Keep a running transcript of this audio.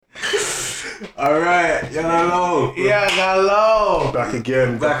Alright, hello. Yeah, hello. Back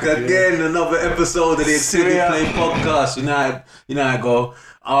again. Another episode of the Extended Play Podcast. You know how I go.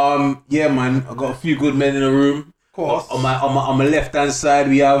 Yeah, man, I got a few good men in the room. Of course. On my left hand side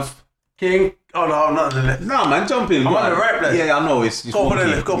we have King. Oh no, I'm not on the left. No man, jump in. I'm on the right place. Yeah, I know it's Go for the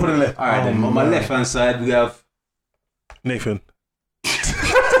left. Alright then, on my left hand side we have Nathan.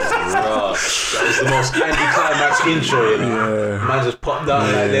 That was the most anticlimax intro, you know. Yeah. Man just popped down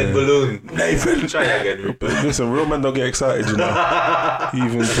like that balloon. Nathan. Try that again, Rupert. Listen, real men don't get excited, you know.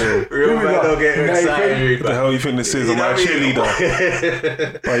 Even so. Real men don't get excited, Rupert. What the hell you think this is? I'm a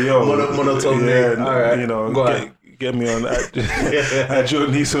cheerleader. But yo, monotone name. Alright. You know, get me on at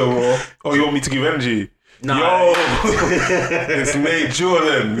Jordan He's so raw. Oh, you want me to give energy? Nah. Yo, it's Nate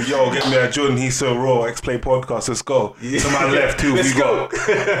Jordan. Yo, get me at Jordan He's so raw. X-Play podcast. Let's go. Yeah. To my left too. Let's go.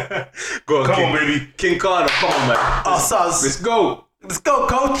 Go on, come King. on, baby. King Carter, come on, man. Suz. Let's go. Let's go,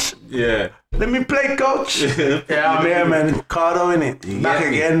 coach. Yeah. Let me play, coach. Yeah, I'm here, man. Cardo in it. Back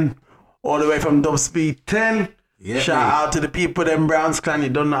again. All the way from Dub Speed 10. Yeah, Shout out to the people, them Browns clan. You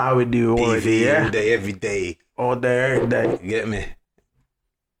don't know how we do already, yeah? All day, every day. All day, every day. You get me?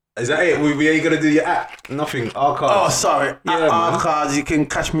 Is that it? We ain't gonna do your app? Nothing. Our cards. Oh, sorry. Yeah, Our cards. You can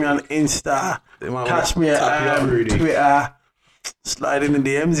catch me on Insta. Catch me at Twitter. Slide in the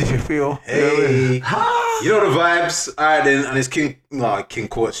DMs if you feel. Hey. You know the vibes. Alright then, and it's King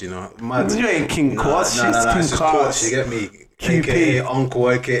Quartz, you know. Mad. You ain't King Quartz. It's King Quartz. You get me? QP. AKA uncle,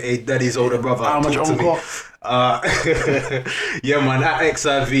 AKA daddy's older brother. How much uncle? Yeah, man, at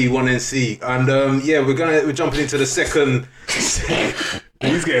XIV1NC. And yeah, we're jumping into the second.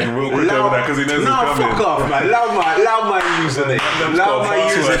 He's getting real quick over that because he knows it's coming. Fuck off, man. Loud my username. Loud my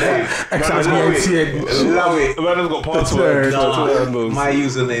username. Allow it. Man has got password. My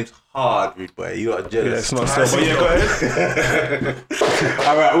username's hard, rude boy. You are jealous. Yeah, it's not still. But yeah, go ahead.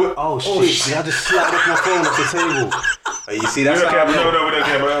 Alright. Oh shit. I just slapped off my phone off the table. You see that's how we don't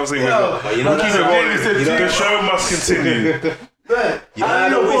care. But obviously, you know the show must continue. You know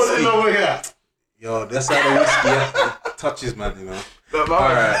the whiskey. Yo, that's how the whiskey touches, man. You know.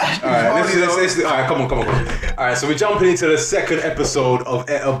 Alright. Let's come on. Alright, so we're jumping into the second episode of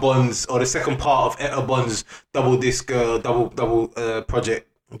Etta Bond's, or the second part of Etta Bond's double disc, double project,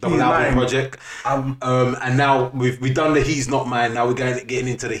 double album project. And now we've done the He's Not Mine. Now we're getting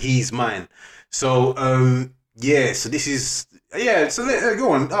into the He's Mine. So yeah. So this is So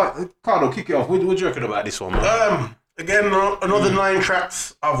go on, Cardo, kick it off. What do you reckon about this one, man? Again, another 9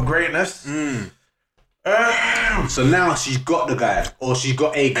 tracks of greatness. So now she's got the guy, or she's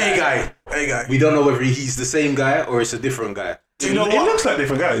got a guy. A guy. We don't know whether he's the same guy or it's a different guy. Do you know what? It looks like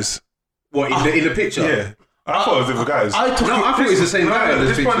different guys. What in the picture? Yeah, I thought it was different guys. I thought it was the same guy.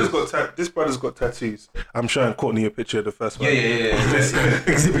 This brother's got tattoos. I'm showing Courtney a picture of the first one. Yeah.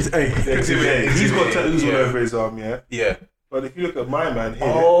 Exhibit A. He's got tattoos all over his arm. Yeah. But if you look at my man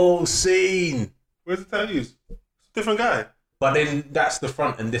here, scene. Where's the tattoos? Different guy. But then that's the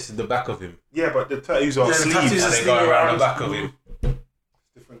front and this is the back of him. Yeah, but the tattoos are sleeves. And they go around the back of him.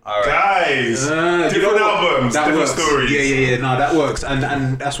 Different guys. Different albums. Different stories. Yeah. No, that works.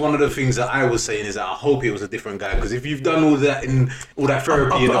 And that's one of the things that I was saying is that I hope it was a different guy, because if you've done all that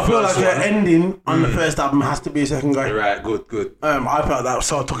therapy in the I feel first like one, the ending on the first album has to be a second guy. Right. Good. I felt that,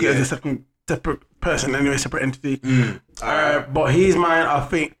 so I took it as a separate person anyway, separate entity. But He's Mine.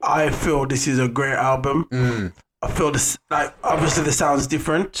 I feel this is a great album. I feel this, like, obviously the sound's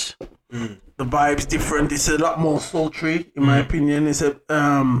different. The vibe's different. It's a lot more sultry, in my opinion. It's there's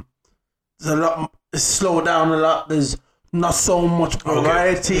a lot. It's slowed down a lot. There's not so much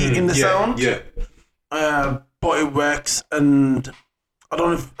variety in the sound. Yeah. But it works, and I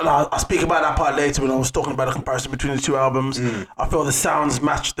don't know if I'll speak about that part later when I was talking about the comparison between the two albums. I feel the sounds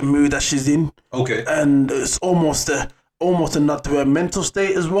match the mood that she's in. Okay. And it's almost a nod to her mental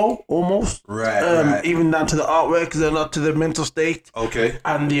state as well, almost. Right. Even down to the artwork is a nod to the mental state. Okay.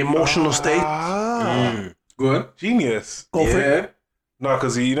 And the emotional state. Go on. Genius. Go for it. No,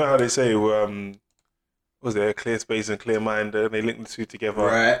 because you know how they say, was there a clear space and clear mind, and they link the two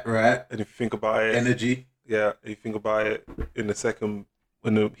together. Right. And if you think about it, energy. Yeah, if you think about it, in the second,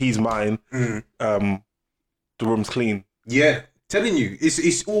 when He's Mine, the room's clean. Yeah. Telling you,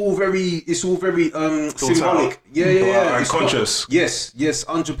 it's all very symbolic. Yeah. And conscious. Yes,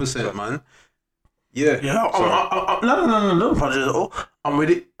 100%, man. Yeah. No, don't apologize at all. I'm with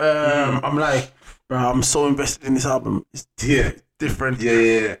it. I'm like, bro, I'm so invested in this album. It's different.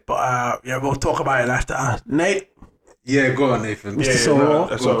 Yeah. But we'll talk about it after. Nate. Yeah, go on, Nathan. That's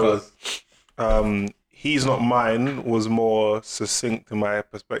what He's Not Mine was more succinct in my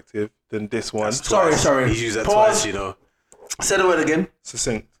perspective than this one. Sorry. He's used that twice, you know. Say the word again.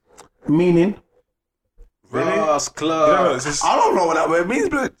 Succinct. Meaning? Ross Club. I don't know what that word means,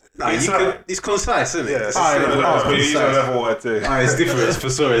 but it's concise, isn't it? Yeah, it's different. It's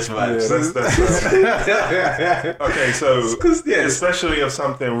thesaurus vibes. Yeah, okay, so especially of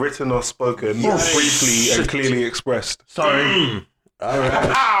something written or spoken, briefly and clearly expressed. Sorry. All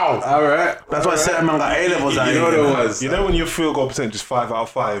right. That's why certain man got A-levels. You know what it was. You know when your field goal percentage is 5 out of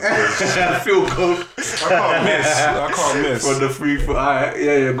 5. Field goal. I can't miss. For the free for alright.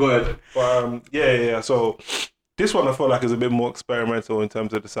 Yeah, go ahead. But, so this one I feel like is a bit more experimental in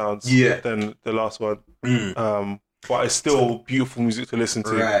terms of the sounds than the last one. But it's still beautiful music to listen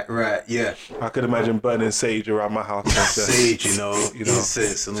to. Right, yeah. I could imagine burning sage around my house. Sage,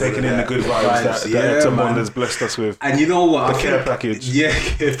 incense and taking in the good vibes that Etta has blessed us with. And you know what? The care package. Yeah,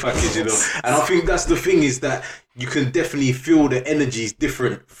 care package, And I think that's the thing is that you can definitely feel the energy is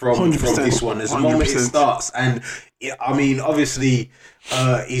different from this one. As the moment it starts. And I mean, obviously,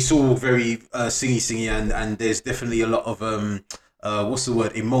 it's all very singy and there's definitely a lot of,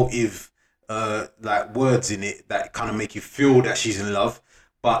 emotive like words in it that kind of make you feel that she's in love,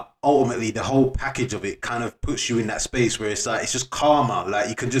 but ultimately the whole package of it kind of puts you in that space where it's like it's just calmer, like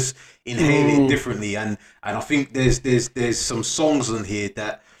you can just inhale it differently. And I think there's some songs on here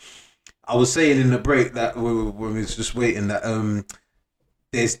that I was saying in the break that when we was just waiting that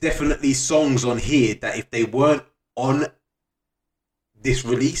there's definitely songs on here that if they weren't on this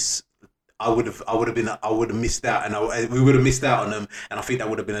release, I would have missed out, and we would have missed out on them, and I think that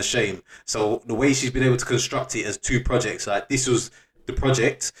would have been a shame. So the way she's been able to construct it as two projects, like this was the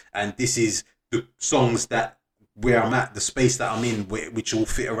project, and this is the songs that where I'm at, the space that I'm in, which all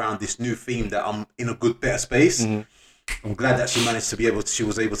fit around this new theme that I'm in a better space. I'm glad that she managed to she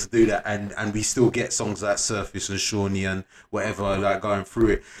was able to do that, and we still get songs like Surface and Shawnee and whatever, like going through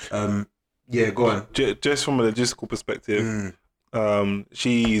it. Go on. Just from a logistical perspective.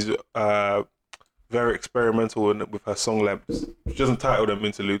 She's very experimental with her song lengths. She doesn't title them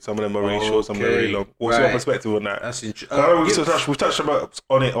interludes. Some of them are really short, some of them are really long. What's your perspective on that? That's interesting. We've touched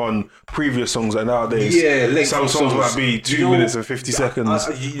on it on previous songs, and nowadays some songs might be 2 minutes and 50 seconds.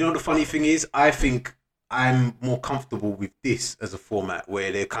 You know the funny thing is, I think I'm more comfortable with this as a format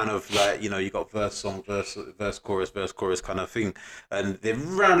where they're kind of like, you got verse, song, verse, chorus kind of thing, and they're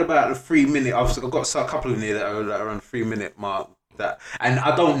round about the 3 minute. I've got a couple in here that are around the 3 minute mark. And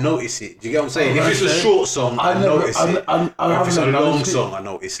I don't notice it. Do you get what I'm saying? If it's a short song, I notice it. If it's a long song, I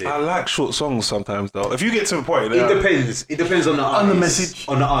notice it. I like short songs sometimes, though. If you get to a point, it depends. It depends on the artist, on the message,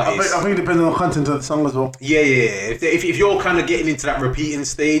 on the artist. I think it depends on the content of the song as well. Yeah. If you're kind of getting into that repeating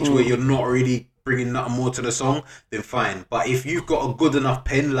stage where you're not really bringing nothing more to the song, then fine. But if you've got a good enough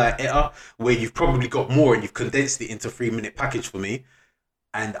pen like Etta, where you've probably got more and you've condensed it into 3 minute package for me,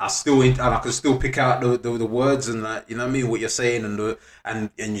 and I can still pick out the words and like, you know what I mean, what you're saying and you're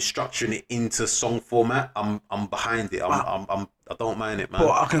structuring it into song format. I'm behind it. I don't mind it, man.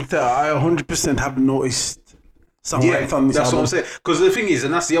 But I can tell I 100% have noticed some length on this that's album. what I'm saying. Because the thing is,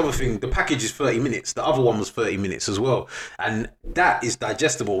 and that's the other thing, the package is 30 minutes. The other one was 30 minutes as well, and that is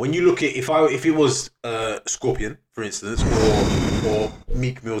digestible. When you look at if it was Scorpion, for instance, or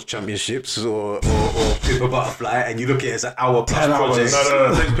Meek Mill's Championships, or Pimp a Butterfly, and you look at it as an hour plus project.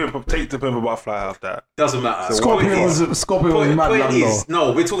 No. Take the Pimp a Butterfly out of that. Doesn't matter. Scorpion was mad long though.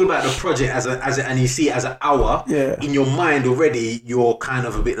 No, we're talking about the project as and you see it as an hour. Yeah. In your mind already, you're kind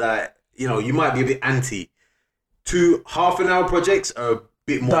of a bit like, you might be a bit anti. 2 half-an-hour projects are a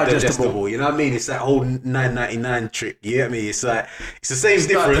bit more digestible. You know what I mean? It's that whole $9.99 trick. You get me? It's like it's the same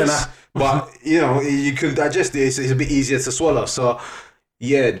difference, but you can digest it. It's a bit easier to swallow. So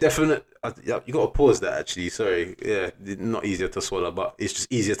yeah, definitely. You got to pause that actually. Sorry. Yeah, not easier to swallow, but it's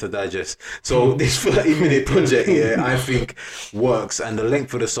just easier to digest. So this 30-minute project, I think works, and the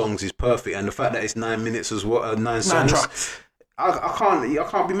length of the songs is perfect, and the fact that it's 9 minutes as well, 9 songs. 9 tracks. I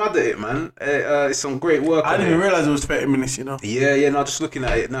can't be mad at it, man. It's some great work. I didn't even realise it was 30 minutes, Yeah, no, just looking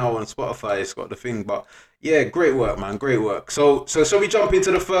at it now on Spotify, it's got the thing. But yeah, great work, man, great work. So shall we jump into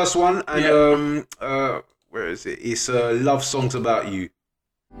the first one? And where is it? It's Love Songs About You.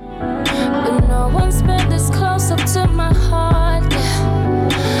 But no one's been this close up to my heart.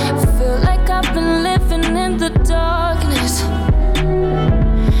 Yeah. Feel like I've been living in the darkness.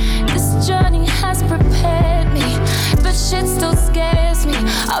 This journey has prepared me, but shit still scares me.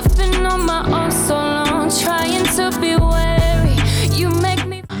 I've been on my own so long, trying to be wary. You make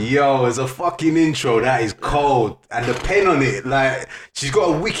me. Yo, it's a fucking intro that is cold, and the pen on it, like she's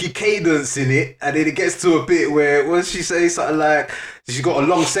got a wicked cadence in it, and then it gets to a bit where when she says something like she's got a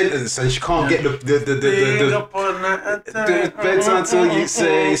long sentence and she can't get the bedtime until you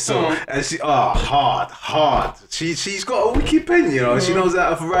say so, and she hard. She's got a wicked pen, you know. She knows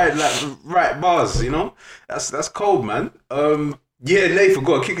how to write bars, you know. That's cold, man. Yeah, Nathan,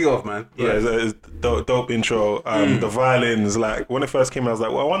 go on, kick it off, man. Yeah, it's dope intro. The violins, like when it first came out, I was like,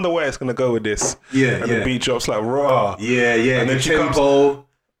 well, I wonder where it's gonna go with this. Yeah, and the beat drops like raw. Yeah, and then the she tempo. comes,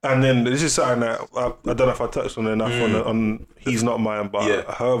 and then this is something that I don't know if I touched on enough on He's Not Mine, but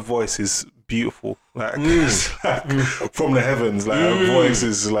her voice is beautiful, like, from the heavens. Like her voice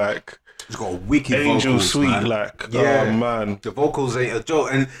is like. She's got a wicked angel vocals, sweet, man. like, yeah, oh man, the vocals ain't a joke,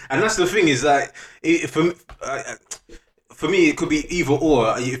 and that's the thing is like, for me, it could be either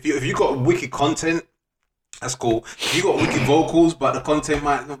or. If you got wicked content, that's cool. If you got wicked vocals, but the content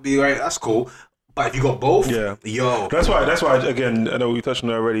might not be right, that's cool. But if you got both, yo, that's why again, I know we touched on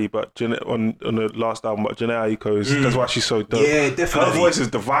it already, but on the last album, but Janae Aiko's, that's why she's so dope. Yeah, definitely. Her voice is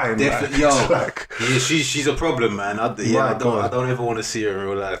divine. She's a problem, man. I don't ever want to see her in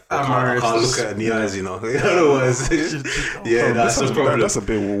real life. I can't look at her in the eyes, you know. Otherwise, that's a problem. That's a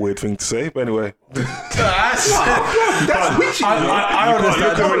bit of a weird thing to say, but anyway. That's witchy. I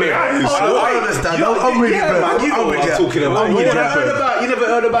understand. I understand. I'm really man. You know what I'm talking about. You never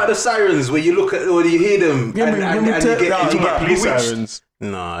heard about the sirens where you look at or you hear them and you get police sirens.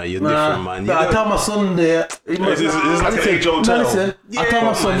 Nah, you're different, man. I tell my son there. It's like a Age Old Tale. I tell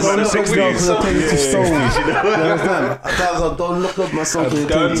my son, don't look up because I tell you to stone. You understand? I tell him, don't look up my son because I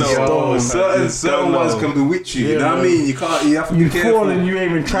tell you to stone. Certain ones can bewitch you. You know what I mean? You have to be careful. You fall and you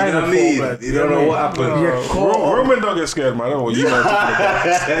ain't even trying to fall, man. You don't know what happened. Roman don't get scared, man. I don't know what you man talking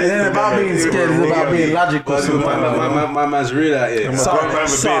about. It ain't about being scared. It's about being logical. My man's real out here.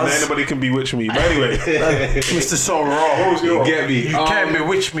 Anybody can bewitch me. But anyway, Mr. So Raw. You get me? You can't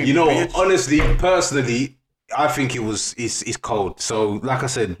bewitch me. You know, honestly, personally, I think it's cold. So, like I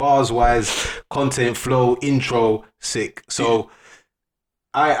said, bars wise, content, flow, intro, sick. So,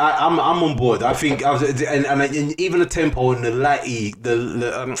 I'm on board. I think, and even the tempo and the lighty,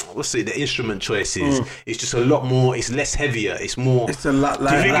 the instrument choices, it's just a lot more. It's less heavier. It's more. It's a lot. Do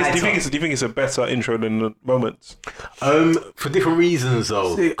you think it's a better intro than the Moments? For different reasons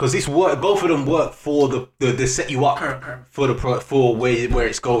though, because both of them work for the set you up for where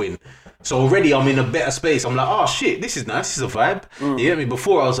it's going. So already I'm in a better space. I'm like, oh shit, this is nice. This is a vibe. You get me?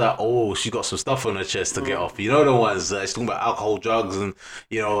 Before I was like, oh, she got some stuff on her chest to get off. You know the ones she's talking about alcohol, drugs, and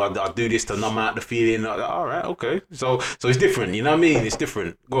you know I do this to numb out the feeling. Like, all right, okay. So it's different. You know what I mean? It's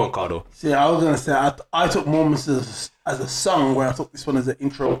different. Go on, Cardo. See, I was gonna say I took Moments as a song, where I took this one as an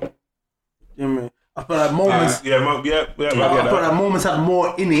intro. You know what I mean? I feel like Moments. I feel like Moments had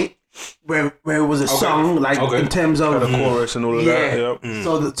more in it. Where it was a song, like in terms of the chorus and all of that. Yeah.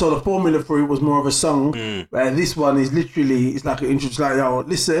 So the formula for it was more of a song. Where this one is literally, it's like an intro. It's like, yo,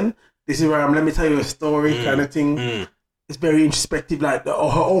 listen, this is where let me tell you a story kind of thing. It's very introspective. Like her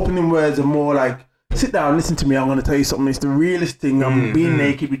opening words are more like, sit down, listen to me. I'm gonna tell you something. It's the realest thing. I'm being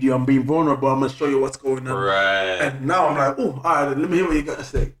naked with you. I'm being vulnerable. I'm gonna show you what's going on. Right. And now I'm like, oh, all right, let me hear what you got to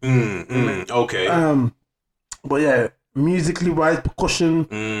say. Okay. But yeah. Musically wise, percussion,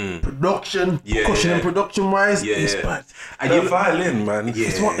 production, and production wise, And the violin, man,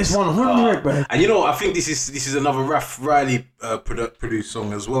 it's 100, man. And you know, I think this is another Raf Riley produced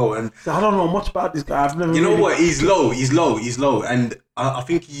song as well. And I don't know much about this guy. I've never. You know what? He's low, and I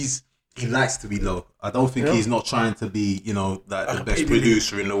think he likes to be low. I don't think he's not trying to be, you know, like the best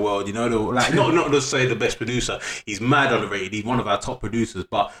producer in the world. You know, not to say the best producer. He's mad underrated. He's one of our top producers,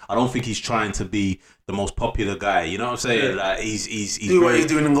 but I don't think he's trying to be the most popular guy. You know what I'm saying? Like he's do what he's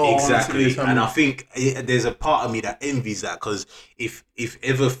doing and go exactly. And I think there's a part of me that envies that, because if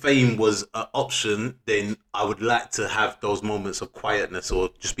ever fame was an option, then I would like to have those moments of quietness or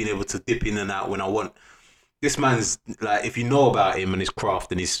just being able to dip in and out when I want. This man's like, if you know about him and his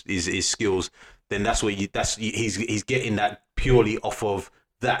craft and his skills, then he's getting that purely off of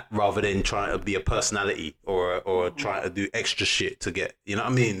that, rather than trying to be a personality or trying to do extra shit to get, you know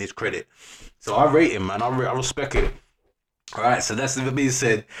what I mean, his credit. So I rate him, man. I respect him. All right, so that's being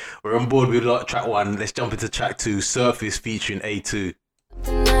said, we're on board with track 1. Let's jump into track 2, Surface featuring A2.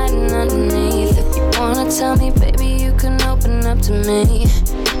 The night underneath. If you wanna tell me, baby, you can open up to me.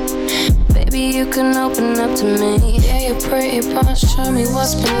 Baby, you can open up to me. Yeah, you're pretty, but show me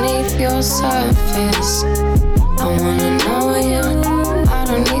what's beneath your surface. I wanna know you. I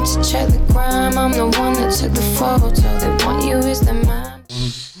don't need to check the gram. I'm the one that took the photo. They want you is the man.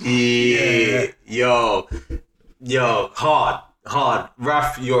 Yeah, yo, hard. hard.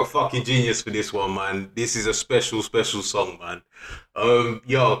 Raf, you're a fucking genius for this one, man. This is a special song, man.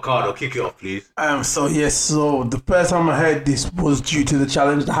 Yo, Cardo, kick it off, please. So the first time I heard this was due to the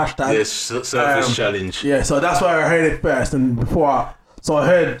challenge, the hashtag. Yes, surface challenge. Yeah, so that's why I heard it first, and I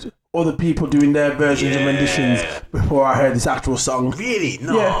heard other people doing their versions and renditions before I heard this actual song. Really?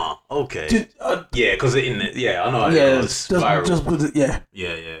 No. Yeah. Okay. Yeah, because I know. Yeah, it was viral. just because. Yeah.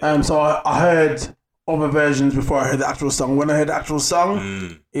 Yeah. So I heard other versions before I heard the actual song. When I heard the actual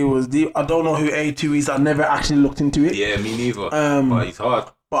song, it was deep. I don't know who A2 is. I never actually looked into it. Yeah, me neither. But it's hard.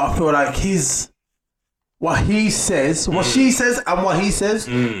 But I feel like what he says, what she says, and what he says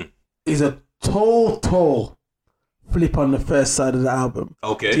is a total flip on the first side of the album.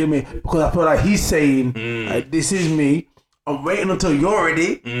 Okay. Do you hear me? Because I feel like he's saying, like, this is me. I'm waiting until you're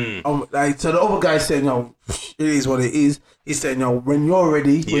ready. So the other guy's saying, it is what it is. He's saying, when you're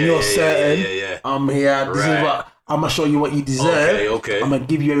ready, when you're certain, I'm here. This is what I'm gonna show you what you deserve. Okay. I'm gonna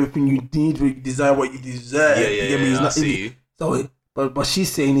give you everything you need, what you desire, what you deserve. I see. So, but she's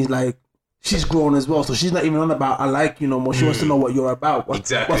saying is like, she's grown as well, so she's not even on about I like you no more. She wants to know what you're about.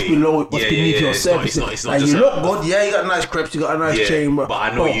 What's below, what's beneath your surface. It's not like just you look good, you got nice crepes, you got a nice chain, but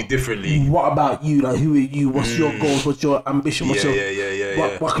I know you differently. What about you? Like, who are you? What's your goals? What's your ambition? What's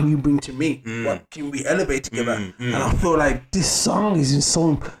what can you bring to me? What can we elevate together? And I feel like this song is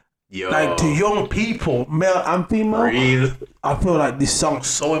so like to young people, male and female. Real. I feel like this song's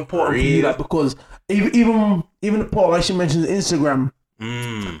so important for you, like, because even the Paul, like she mentioned Instagram.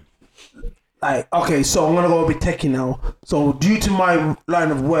 Like, okay, so I'm gonna go a bit techie now. So due to my line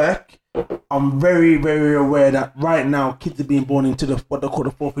of work, I'm very, very aware that right now kids are being born into what they call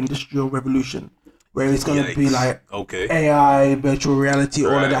the fourth industrial revolution, where it's gonna be like AI, virtual reality,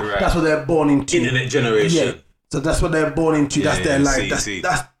 all of that. Right. That's what they're born into. Internet generation. Yeah. So that's what they're born into. That's their life.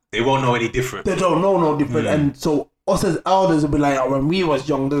 That's they won't know any different. They don't know no different. And so us as elders will be like, when we was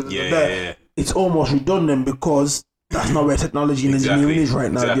young, it's almost redundant because that's not where technology and engineering is right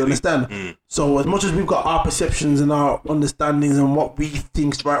now. Do you understand? So as much as we've got our perceptions and our understandings and what we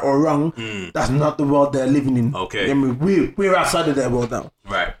think's right or wrong, that's not the world they're living in. Okay. I mean, we're outside of their world now.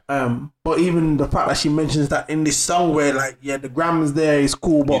 Right. But even the fact that she mentions that in this song where like, the grammar's there is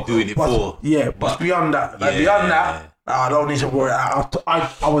cool, but you're doing it for. Yeah, but beyond that, beyond that, I don't need to worry. I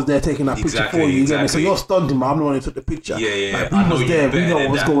was there taking that picture for you. Exactly. So you're stunting, but I'm the one who took the picture. Yeah. Like, we was there. We know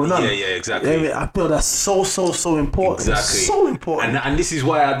what's going on. Yeah, exactly. Yeah, I feel that's so important. Exactly. It's so important. And this is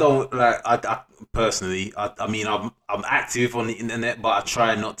why I don't like. I personally, I mean, I'm active on the internet, but I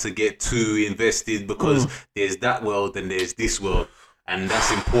try not to get too invested because there's that world and there's this world, and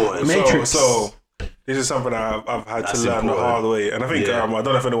that's important. Matrix. So this is something I've had to learn the hard way, and I think I don't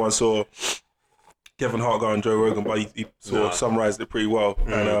know if anyone saw Kevin Hart on Joe Rogan, but he sort of summarized it pretty well.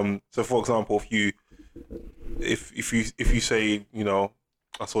 And so, for example, if you say,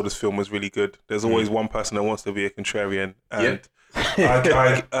 I saw this film was really good, there's always one person that wants to be a contrarian, and I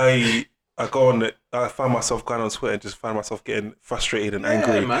go on it. I find myself going on Twitter and just find myself getting frustrated and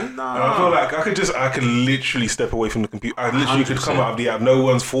angry. Man. Nah. And I feel like I could literally step away from the computer. I literally 100%. Could come out of the app. No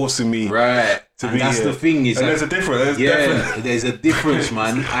one's forcing me. Right. To and be that's here. The thing is, and there's a difference. There's a difference,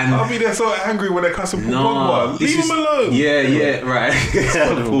 man. And I'll be there so angry when they cuss Paul Pogba. Leave him alone. Yeah, right.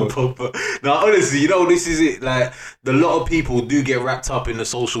 Paul Pogba. No, honestly, this is it. Like, a lot of people do get wrapped up in the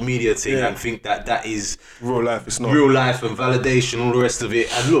social media thing and think that is real life. It's not real life and validation, all the rest of it.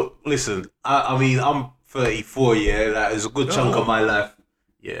 And look, listen. I mean, I'm 34. Like, it's a good chunk of my life.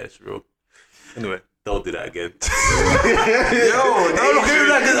 Yeah, it's real. Anyway. Don't do that again.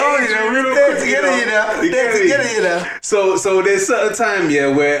 So there's certain time,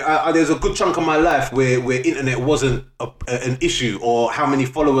 where there's a good chunk of my life where internet wasn't an issue, or how many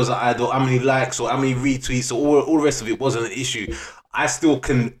followers I had, or how many likes, or how many retweets, or all the rest of it wasn't an issue. I still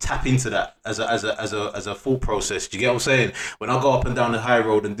can tap into that as a full process. Do you get what I'm saying? When I go up and down the high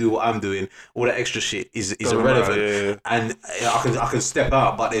road and do what I'm doing, all that extra shit is irrelevant, and I can step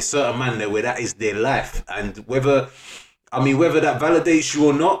out. But there's certain man there where that is their life, and whether that validates you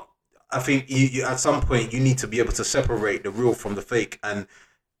or not, I think you at some point you need to be able to separate the real from the fake. And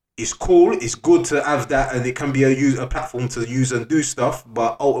it's cool, it's good to have that, and it can be a platform to use and do stuff.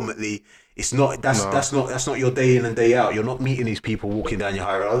 But ultimately, it's not. That's not your day in and day out. You're not meeting these people walking down your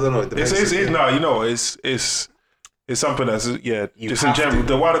high road. I don't know. It's something that's just in general.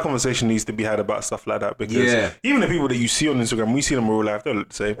 The wider conversation needs to be had about stuff like that, because even the people that you see on Instagram, when you see them in real life, they look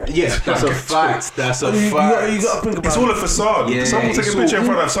the same. Yeah, that's a fact. That's a fact. You got to think about it's all a facade. Yeah, someone take a picture in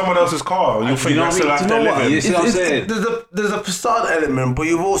front of someone else's car, and you'll think that's the life they're living. You see what I'm saying? There's a facade element, but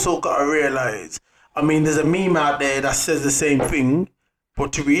you've also got to realise. I mean, there's a meme out there that says the same thing,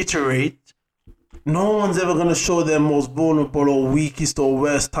 but to reiterate, no one's ever gonna show their most vulnerable or weakest or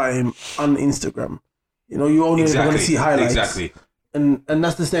worst time on Instagram. You know, you only ever gonna see highlights. Exactly. And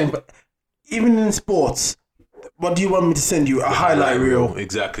that's the same. But even in sports, what do you want me to send you? A highlight reel?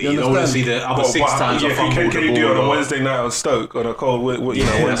 Exactly. You don't want to see the other 6 times. Can you do it on a Wednesday night on Stoke on a cold?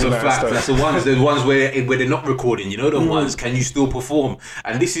 That's a fact. That's the ones where they're not recording. You know, the ones. Can you still perform?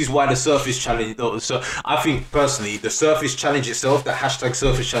 And this is why the Surface Challenge. So I think personally, the Surface Challenge itself, the hashtag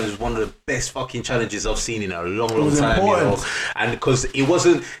Surface Challenge, is one of the best fucking challenges I've seen in a long time. Important. You know, and because it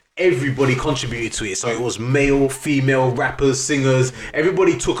wasn't. Everybody contributed to it, so it was male, female, rappers, singers.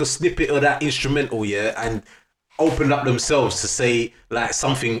 Everybody took a snippet of that instrumental, and opened up themselves to say like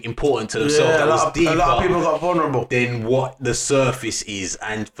something important to themselves that was deeper. A lot of people got vulnerable than what the surface is,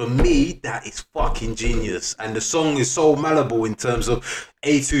 and for me, that is fucking genius. And the song is so malleable in terms of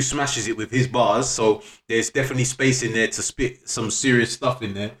A2 smashes it with his bars, so there's definitely space in there to spit some serious stuff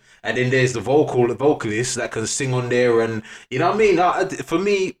in there. And then there's the vocalist that can sing on there, and you know what I mean. For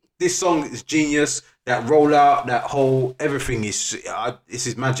me, this song is genius. That rollout, that whole everything is this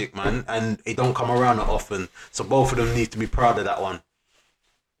is magic, man, and it don't come around that often. So both of them need to be proud of that one.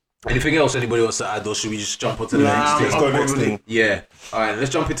 Anything else anybody wants to add, or should we just jump onto the next thing? Let's go next thing. Yeah. All right,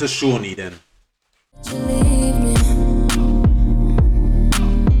 let's jump into Shawnee then.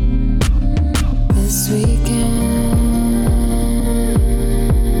 This weekend,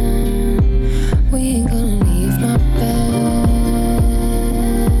 we ain't gonna leave my bed.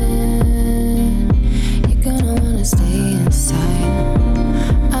 You're gonna wanna stay inside.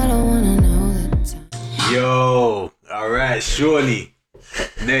 I don't wanna know the time. Yo, all right, Shawnee.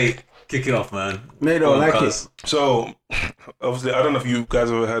 Nate, kick it off, man. Nate don't like it. So, obviously, I don't know if you guys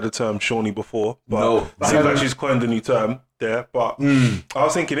have ever heard the term Shawnee before, but No. it seems like she's coined a new term there. But I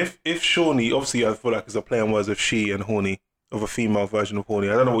was thinking, if Shawnee, obviously, I feel like it's a play on words of she and horny, of a female version of horny.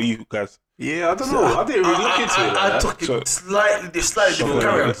 I don't know what you guys. Yeah, I don't know. I didn't really look into it. I took it slightly different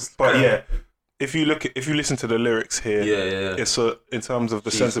characters. But yeah, if you listen to the lyrics here, it's in terms of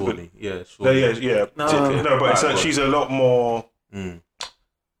the sensibility. Yeah, No, but she's a lot more.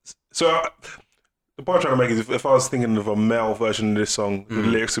 So the point I'm trying to make is, if I was thinking of a male version of this song, the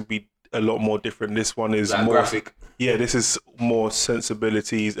lyrics would be a lot more different. This one is like more graphic. Yeah, this is more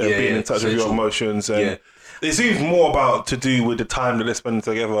sensibilities and being in touch with your emotions, and it seems more about to do with the time that they're spending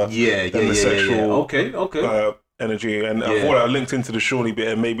together. Than the sexual. Okay. Energy, and I thought I linked into the Shawnee bit,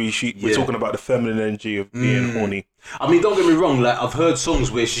 and maybe we're talking about the feminine energy of being horny. I mean, don't get me wrong. Like, I've heard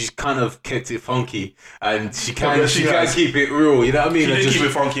songs where she's kind of kept it funky, and she can keep it real. You know what I mean? She did keep it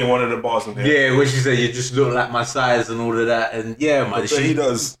funky in one of the bars in here. Yeah, where she said, "You just look like my size" and all of that. And yeah, man, he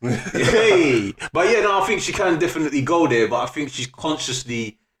does. Hey, but yeah, no, I think she can definitely go there. But I think she's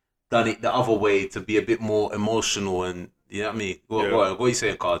consciously done it the other way to be a bit more emotional, and you know what I mean. What are you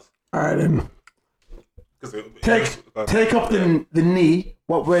saying, Card? All right, then. Take up the knee.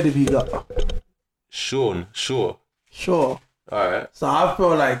 What word have you got? Sure. Sure. All right. So I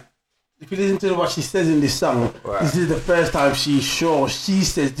feel like if you listen to what she says in this song, this is the first time she's sure. She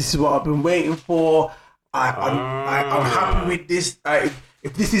says, "This is what I've been waiting for. I'm happy with this.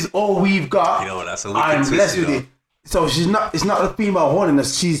 If this is all we've got, you know, that's a I'm blessed with it." So she's not. It's not the female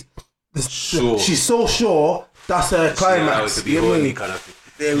horniness. She's so sure. That's her climax. To be horny kind of thing.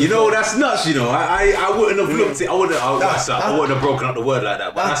 You know, that's nuts, you know. I wouldn't have looked it. I wouldn't have broken up the word like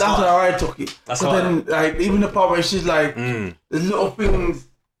that. But that's how I took it. That's so then, like, even the part where she's like, the little things,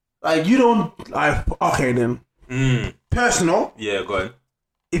 like, you don't, like, okay then. Personal. Yeah, go ahead.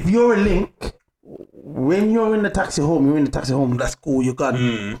 If you're a link, when you're in the taxi home, that's cool, you're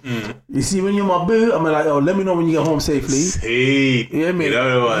gone. You see, when you're my boo, I'm like, let me know when you get home safely. You know what I mean?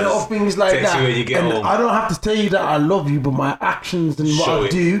 Little things like text that. you when you get home. I don't have to tell you that I love you, but my actions and what I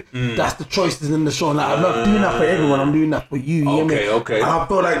do, that's the choices in the show. Like, I'm not doing that for everyone, I'm doing that for you. Okay. And I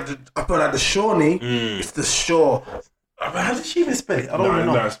feel like the Shawnee, it's the show. How does she even spell it? I don't even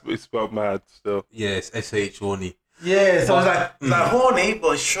know. No, it's spelled mad still. Yeah, it's S-H Shawnee. Yeah, so I was like horny,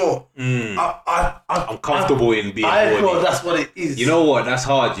 but sure. I'm comfortable in being horny. I thought that's what it is. You know what? That's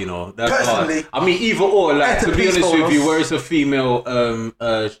hard, you know. That's personally, hard. I mean, either or, like, to be honest with you, where it's a female but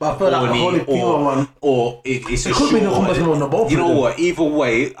I feel like a horny female one. Or it's a could be the combination of both. You know what? Either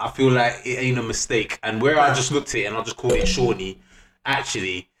way, I feel like it ain't a mistake. And where I just looked at it and I just called it Shawnee,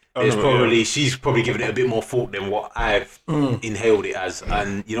 actually, she's probably given it a bit more thought than what I've inhaled it as.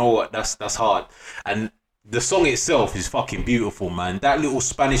 And you know what? That's hard. And the song itself is fucking beautiful, man. That little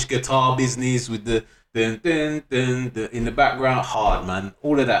Spanish guitar business with the dun, dun, dun, dun, in the background, hard, man.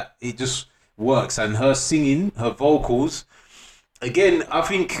 All of that, it just works. And her singing, her vocals, again, I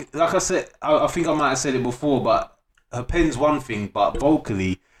think, like I said, I think I might have said it before, but her pen's one thing, but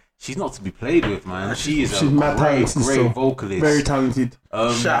vocally, she's not to be played with, man. She's a mad great talented, vocalist. Very talented.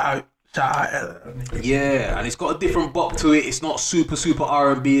 Shout out, Etta. Yeah, and it's got a different bop to it. It's not super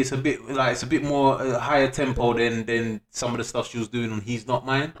R&B. It's a bit more higher tempo than some of the stuff she was doing on He's Not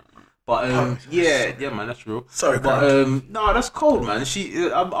Mine. But yeah, man, that's real. Sorry, but no, that's cold, man.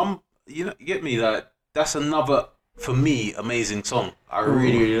 I'm you know, get me, like that's another for me amazing song. I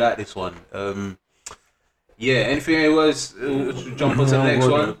really like this one. Yeah, anything else? Jump onto the next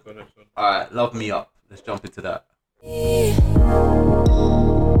one. All right, Love Me Up. Let's jump into that.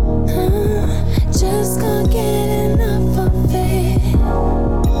 Just can't get enough of it.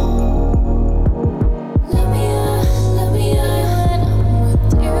 Let me when I'm with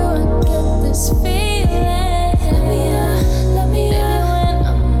you, I get this feeling. Let me when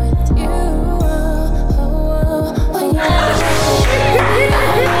I'm with you.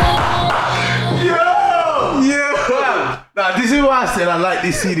 Yeah. Now this is why I said I like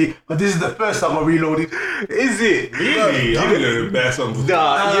this CD, but this is the first time I reloaded. Is it? Really? I'm gonna the best songs.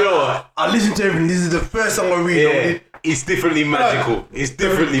 Nah, you know what? I listened to everything. This is the first song I reloaded. Yeah, it's differently magical. It's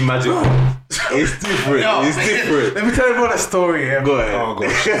differently magical. It's different. It's different. Let me tell you about a story here. Go ahead. Oh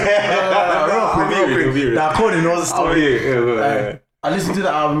gosh. Real quick. Now, according to the story, I listened to the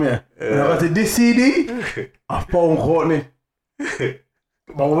album here. When I got to this CD, I phoned Courtney.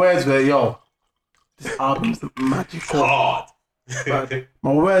 My words were, yo, this album's magical. Hard.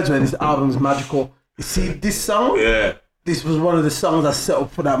 My words were, this album's magical. You see, this song, this was one of the songs I set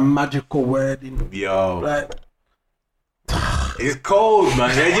up for that magical wording. Yo. Like, it's cold,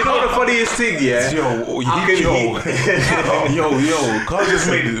 man. Yeah, you know the funniest thing, yeah? Yo, Carl just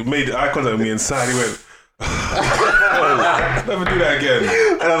made eye contact with me inside. He went, never do that again.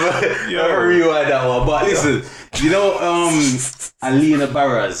 Never rewind that one. But listen, you know, Alina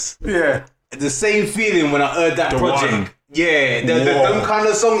Barras. yeah. The same feeling when I heard that project. one. Yeah, them kind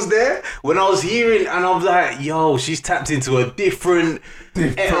of songs there. When I was hearing, and I was like, yo, she's tapped into a different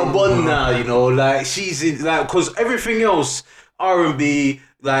Etta Bond now, you know, like she's in, like, because everything else, R&B,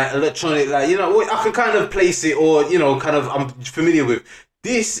 like electronic, like, you know, I can kind of place it, or, you know, kind of I'm familiar with.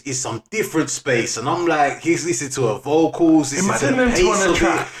 This is some different space, and I'm like, he's listening to her vocals, listening to the pace of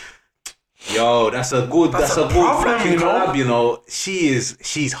it. Yo, that's a good fucking collab, you know.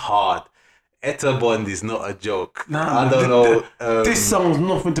 She's hard. Etta Bond is not a joke. Nah, I don't know. This song's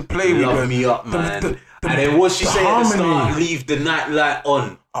nothing to play with. Love Me Up, man. And then what she said at the start, leave the night light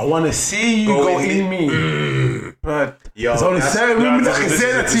on. I want to see you go in me. But there's only certain women that can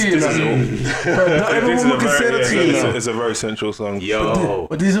say that to you. Not every woman can say that to you. It's a very sensual song. Yo.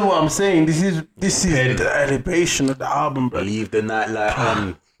 But this is what I'm saying. This is the elevation of the album, bro. Leave the night light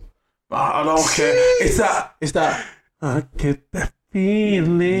on. I don't care. It's that. I get that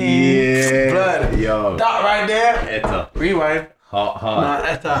feeling. Yeah. Blood. Yo. That right there. Etta. Rewind. Hard. Nah,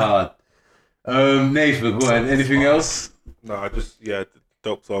 Etta. Hard. Nathan, go ahead. Anything else? No,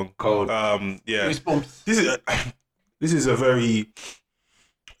 dope song. Cold. Yeah. Goosebumps.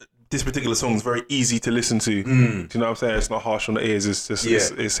 This particular song is very easy to listen to. Do you know what I'm saying? It's not harsh on the ears. It's just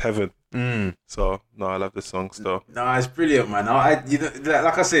it's heaven. So no, I love this song still. No, it's brilliant, man. You know,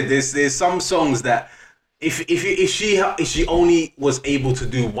 like I said, there's some songs that if she only was able to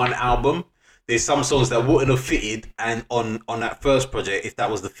do one album, there's some songs that wouldn't have fitted and on that first project if that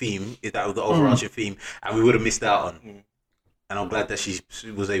was the theme, if that was the overarching theme, and we would have missed out on. And I'm glad that she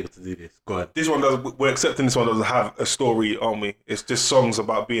was able to do this. Go ahead. This one we're accepting this one doesn't have a story, aren't we? It's just songs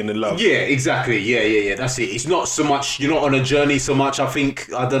about being in love. Yeah, exactly. Yeah. That's it. It's not so much, you're not on a journey so much. I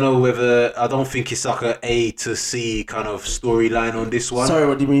don't think it's like A to C kind of storyline on this one. Sorry,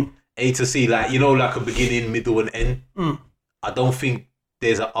 what do you mean? A to C, like, you know, like a beginning, middle and end. I don't think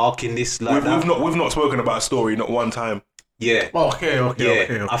there's an arc in this like that. We've not spoken about a story, not one time. Yeah. Okay.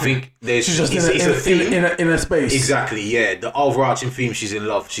 I think there's she's just in a space. Exactly. Yeah. The overarching theme, she's in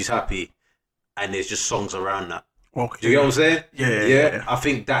love, she's happy, and there's just songs around that. Okay. Do you get what I'm saying? Yeah. I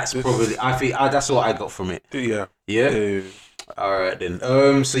think that's probably. That's what I got from it. Yeah. All right then.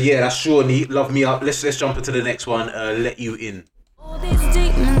 So yeah, that's Shawnee. Love Me Up. Let's jump into the next one. Let You In. All these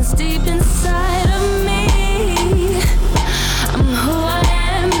demons deep inside of me. I'm who I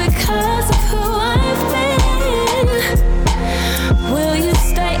am because of who I've been. Will you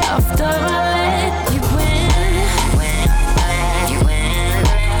stay after I let you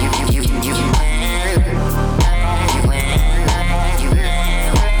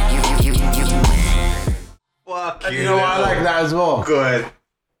Fuck You know what, I like that as well. Go ahead.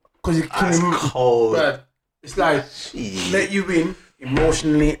 Because you can Cold. But it's like let you in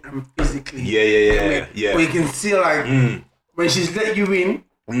emotionally and physically. Yeah. But you can see like when she's let you in,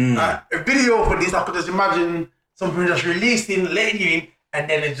 like, a video for this, I could just imagine something just released in, letting you in, and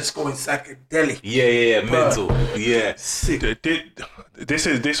then it's just going psychedelic. Yeah, mental. Yeah. Sick.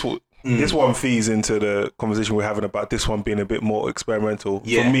 This one feeds into the conversation we're having about this one being a bit more experimental for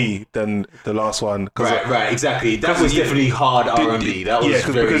me than the last one. Right, exactly. That was definitely hard R&B. That was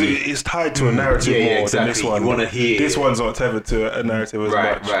because it's tied to a narrative more than this one. You want to hear this one's not tethered to a narrative as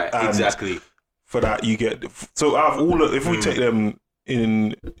much. Right, exactly. For that, you get so out of all. If we take them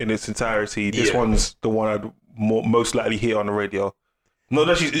in its entirety, this one's the one I'd most likely hear on the radio. Not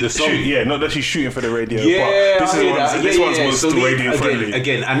that she's not that she's shooting for the radio. Yeah, but this one's most radio friendly.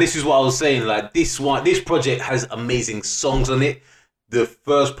 Again, and this is what I was saying. Like this project has amazing songs on it. The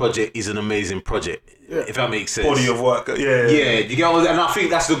first project is an amazing project. Yeah. If that makes sense. Body of work. Yeah. You get what, and I think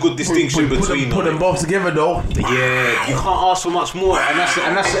that's the good distinction between put them both together though. Yeah, you can't ask for much more. And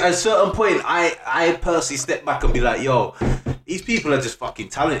that's at a certain point. I personally step back and be like, yo, these people are just fucking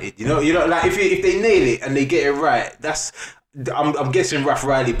talented. You know, like if they nail it and they get it right, that's. I'm guessing Raph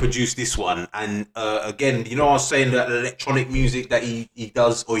Riley produced this one, and again, you know, I was saying that electronic music that he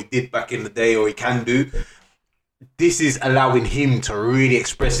does or he did back in the day or he can do. This is allowing him to really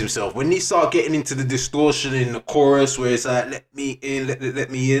express himself. When he start getting into the distortion in the chorus, where it's like "let me in, let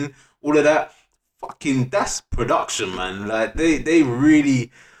me in," all of that, fucking that's production, man. Like they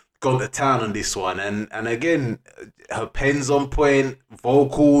really gone to town on this one, and again, her pen's on point,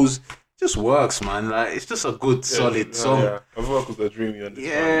 vocals. Just works, man. Like it's just a good, solid song. Yeah, her vocals are dreamy on this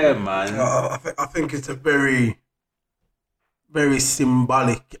one. Yeah, man. I think it's a very, very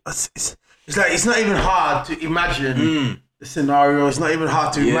symbolic. It's like it's not even hard to imagine the scenario. It's not even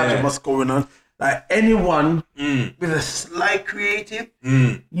hard to imagine what's going on. Like anyone with a slight creative,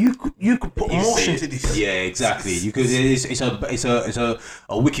 you could put emotion to this. Yeah, exactly. You could. It's a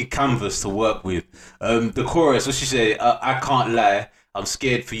wicked canvas to work with. The chorus, what she said, I can't lie. I'm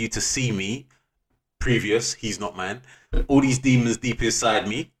scared for you to see me. Previous, he's not mine. All these demons deep inside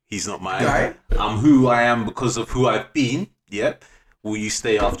me, he's not mine. Right. I'm who I am because of who I've been. Yep. Will you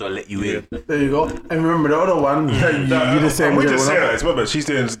stay after I let you in? There you go. And remember the other one. You the same. We just say that. Remember, she's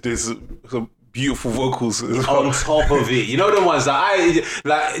doing this some beautiful vocals on top of it. You know the ones that I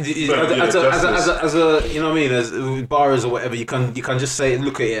like as a you know what I mean, as bars or whatever. You can just say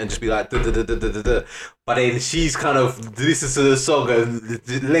look at it and just be like da da da da da da. But then she's kind of listens to the song and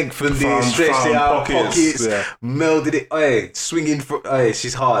lengthened it, stretched it out, pockets melded it. Hey, swinging for. Hey,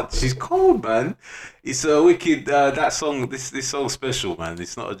 she's hard. She's cold, man. It's a wicked. That song. This song's special, man.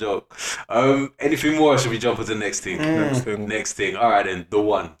 It's not a joke. Anything more? Should we jump to the next thing? Next thing. All right, then. The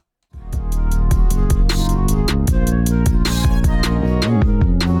one.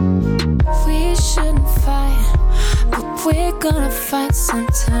 We're gonna fight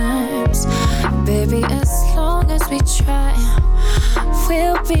sometimes, baby. As long as we try,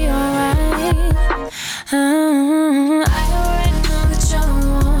 we'll be alright. I already know that you're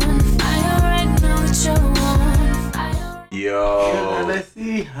one. I already know that you're one. Yo, let's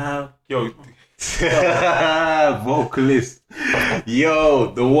see how. Yo, vocalist.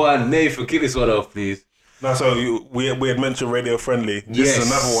 Yo, the one. Nathan, kill this one off, please. No, so we had mentioned radio friendly. This is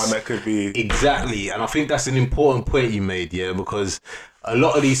another one that could be exactly, and I think that's an important point you made, because a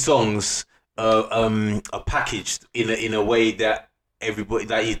lot of these songs are packaged in a way that everybody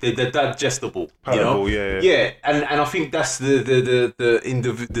they're digestible, palatable, yeah, and I think that's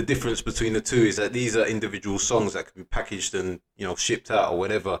the difference between the two is that these are individual songs that can be packaged and shipped out or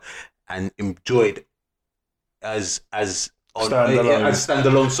whatever and enjoyed as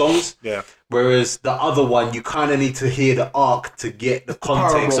standalone songs. Yeah. Whereas the other one, you kind of need to hear the arc to get the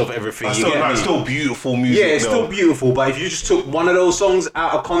context of everything. It's still beautiful music. Yeah, it's still beautiful. But if you just took one of those songs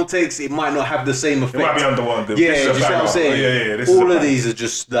out of context, it might not have the same effect. It might be under one. Yeah, you see what I'm saying? Yeah. All of these are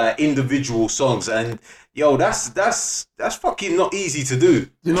just individual songs, and that's fucking not easy to do.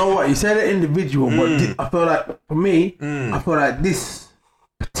 You know what? You said it individual, but I feel like for me, I feel like this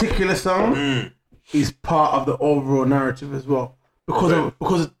particular song is part of the overall narrative as well.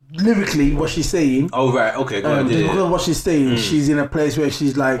 Because lyrically, what she's saying. Oh, right. Okay, go ahead. Because of what she's saying, she's in a place where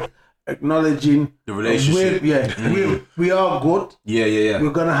she's like acknowledging the relationship. We are good. Yeah.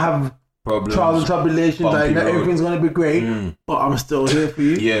 We're gonna have problems, trials and tribulations. Like not everything's gonna be great, but I'm still here for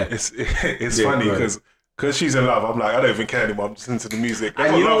you. Yeah, it's funny because she's in love. I'm like, I don't even care anymore. I'm just into the music.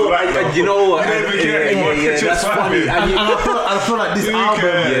 And you know what? You don't even care anymore. Yeah, that's funny. And I feel like this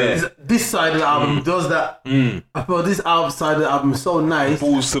album, this side of the album does that. I feel this side of the album is so nice.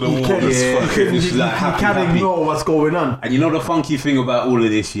 Balls to the wall. You can't ignore what's going on. And you know the funky thing about all of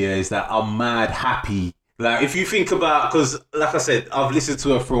this is that I'm mad happy. Like if you think about, because like I said, I've listened to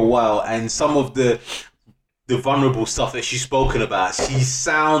her for a while, and some of the vulnerable stuff that she's spoken about, she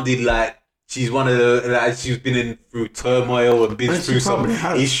sounded like She's one of the, like, she's been in through turmoil and been through some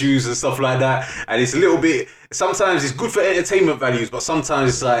issues and stuff like that. And it's a little bit, sometimes it's good for entertainment values, but sometimes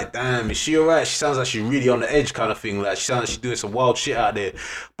it's like, damn, is she alright? She sounds like she's really on the edge kind of thing. Like, she sounds like she's doing some wild shit out there.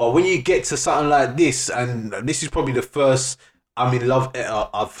 But when you get to something like this, and this is probably the first I'm in love Etta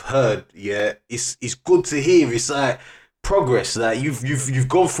I've heard, yeah, it's good to hear. It's like progress. Like, you've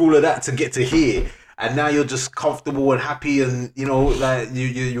gone through all of that to get to here. And now you're just comfortable and happy, and you know, like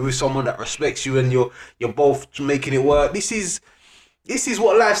you're with someone that respects you, and you're both making it work. This is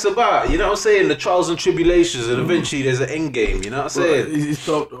what life's about. You know what I'm saying? The trials and tribulations, and eventually there's an end game. You know what I'm saying?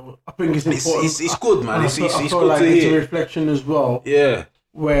 I think it's important. It's good, man. It's good like to it's hear. a reflection as well. Yeah.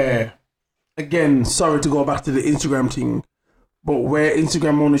 Where, again, sorry to go back to the Instagram thing, but where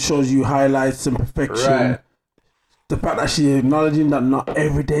Instagram only shows you highlights and perfection. Right. The fact that she's acknowledging that not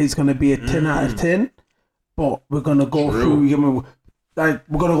every day is going to be a 10 out of 10, but we're going to go through, you know, like,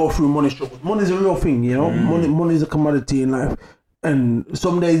 we're going to go through money struggles. Money's a real thing, you know? Money is a commodity in life. And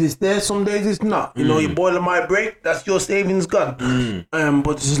some days it's there, some days it's not. You know, your boiler might break, that's your savings gone.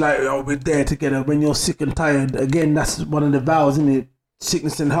 But it's just like, oh, we're there together. When you're sick and tired, again, that's one of the vows, isn't it?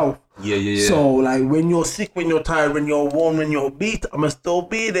 Sickness and health. Yeah. So, like, when you're sick, when you're tired, when you're warm, when you're beat, I'm going to still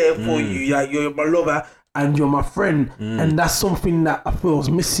be there for you. Like, you're my lover. And you're my friend. And that's something that I feel is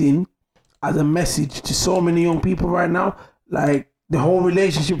missing as a message to so many young people right now. Like, the whole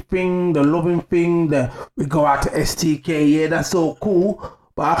relationship thing, the loving thing, we go out to STK, yeah, that's so cool.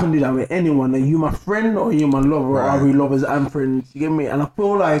 But I can do that with anyone. Are you my friend or are you my lover? Or are we lovers and friends? You get me? And I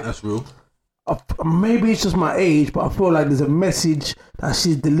feel like... That's real. Maybe it's just my age, but I feel like there's a message that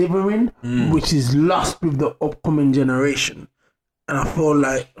she's delivering which is lost with the upcoming generation. And I feel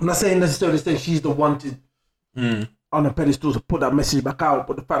like, I'm not saying necessarily she's the one to on a pedestal to put that message back out,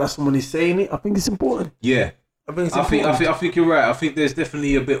 but the fact that someone is saying it, I think it's important. Yeah. I think you're right. I think there's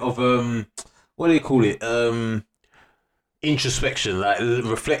definitely a bit of what do you call it? Introspection, like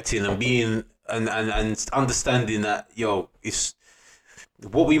reflecting and being and understanding that, yo, it's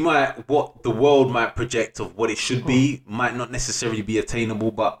what the world might project of what it should be might not necessarily be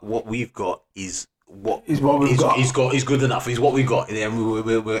attainable, but what we've got is is good enough. Is what we got, and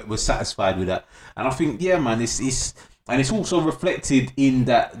we're satisfied with that. And I think, yeah, man, it's also reflected in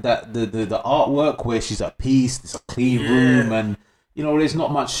that the artwork where she's at peace. There's a clean room, and you know, there's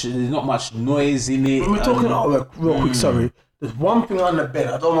not much noise in it. When we're talking artwork, real quick, sorry. There's one thing on the bed.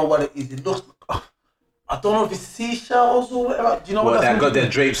 I don't know what it is. It looks. I don't know if it's seashells or whatever. Do you know what that got their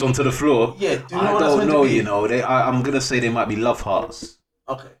drapes onto the floor? Yeah. Do you know I what don't that's know. To be? You know, I'm gonna say they might be love hearts.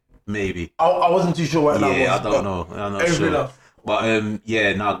 Okay. Maybe. I wasn't too sure what that was. Yeah, I don't know. I'm not sure. Love. But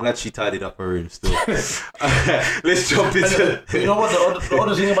glad she tidied up her room still. Let's jump into. You know what the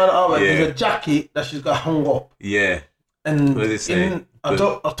other thing about the artwork? There's a jacket that she's got hung up. Yeah. And what does it say? I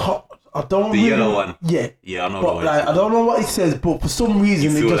don't. The yellow one. Yeah. Yeah, I know. But like, I don't know what it says, but for some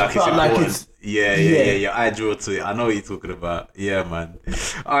reason it just felt like it's. Yeah. I drew to it. I know what you're talking about. Yeah, man.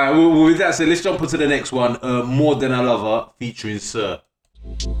 All right. Well, with that said, let's jump into the next one. More Than I Love Her, featuring Sir.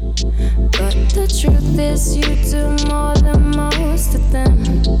 But the truth is you do more than most of them,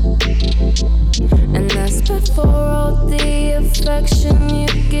 and that's before all the affection you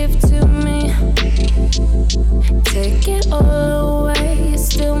give to me. Take it all away, you're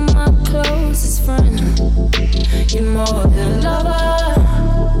still my closest friend. You're more than lover.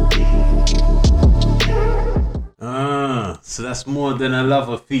 So that's More Than I Love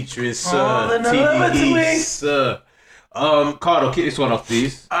Her featuring Sir. TDE, Sir. Cardo, kick this one off,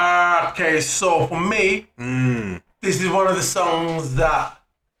 please. Okay, so for me, this is one of the songs that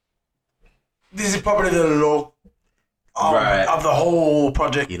this is probably the low of the whole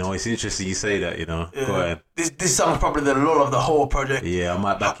project. You know, it's interesting you say that. You know, go ahead. This song is probably the low of the whole project. Yeah, I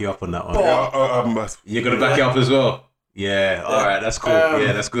might back you up on that one. You're gonna back you up as well. Yeah, all right, that's cool.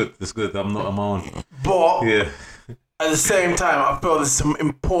 Yeah, that's good. That's good. I'm on. But at the same time, I feel there's some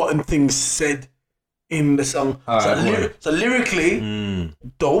important things said in the song. So lyrically,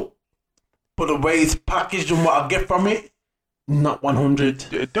 dope, but the way it's packaged and what I get from it, not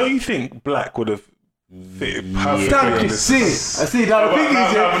 100. Don't you think Black would have fit perfectly on this? I see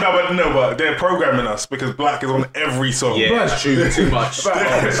that. But they're programming us because Black is on every song. Yeah, it's true. Too much.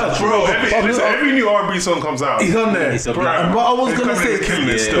 Every new R&B song comes out, he's on there. And what I was gonna say,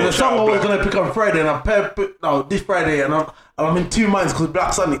 the song I was gonna pick on Friday, and I this Friday, and I'm in two minds because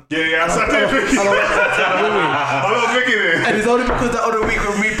Black's on it. Yeah, I love thinking it. And it's only because the other week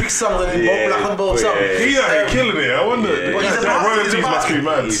when we picked songs and both Black on both songs. He's killing it. I wonder. Royalties must be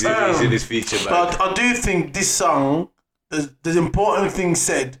mad. He's in his feature, man. But I do think this song, there's important things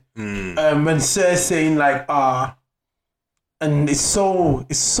said. When Sir's saying like and it's so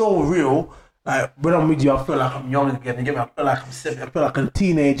real Like when I'm with you, I feel like I'm young again. You get me? I feel like I'm 7. I feel like I'm a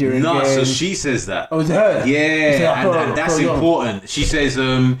teenager again. No, so she says that. Oh, is it her? Yeah, and that's important. She says,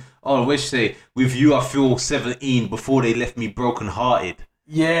 what she say? With you, I feel 17 before they left me broken hearted.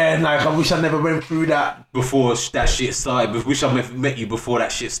 Yeah, like I wish I never went through that. Before that shit started. I wish I met you before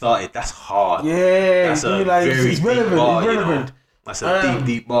that shit started. That's hard. Yeah, that's a very deep relevant. bar, it's relevant. You know? That's a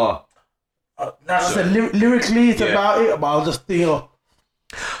deep bar. Lyrically, it's about it, but I'll just think.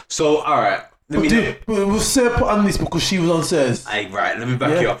 So, alright. We'll say put on this because she was on Sirs. Right, let me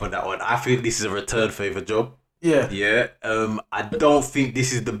back you up on that one. I think this is a return favour job. Yeah. Yeah. I don't think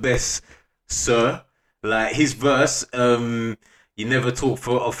this is the best, sir. Like his verse, you never talk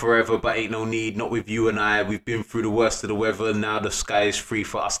for forever, but ain't no need. Not with you and I. We've been through the worst of the weather. Now the sky is free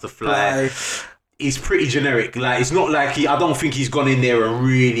for us to fly. He's pretty generic. Like it's not like I don't think he's gone in there and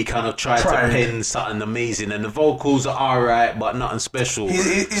really kind of tried to pen something amazing. And the vocals are alright, but nothing special.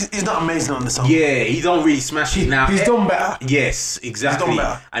 He's not amazing on the song. Yeah, he don't really smash it now. He's done better. Yes, exactly. He's done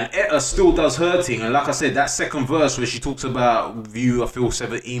better. And Etta still does her thing. And like I said, that second verse where she talks about you, I feel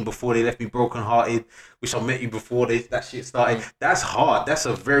 17 before they left me broken hearted. Wish I met you before that shit started. That's hard. That's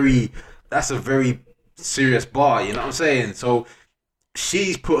a very serious bar. You know what I'm saying? So.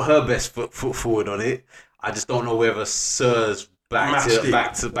 She's put her best foot forward on it. I just don't know whether Sir's backed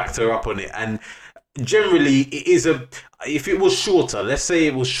her up on it. And generally, it is if it was shorter, let's say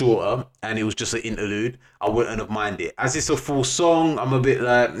it was shorter and it was just an interlude, I wouldn't have minded. As it's a full song, I'm a bit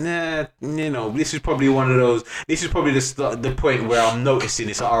like, nah, this is probably one of those. This is probably the point where I'm noticing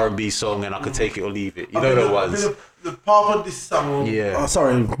it's an R&B song and I could take it or leave it. You know the ones. The part of this song. Yeah. Oh,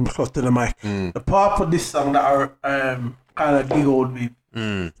 sorry, I'm close to the mic. The part of this song that I kind of giggled with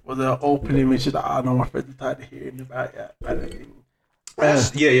was the opening, which is I know my friends are tired of hearing about it.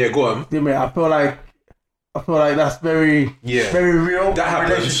 Yeah, go on. I feel like that's very real. That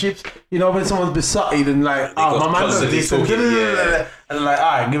happens. Relationships. You know, when someone's besotted and like, my man does this and like,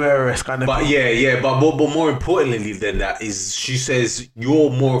 alright, give her a rest kind of. But thing. but more importantly than that is she says you're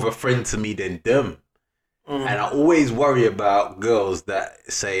more of a friend to me than them. And I always worry about girls that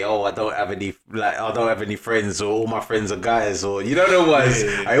say, "Oh, I don't have any friends," or "All my friends are guys," or you know the ones.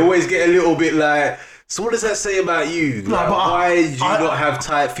 Yeah. I always get a little bit like, so what does that say about you? Like, why do you not have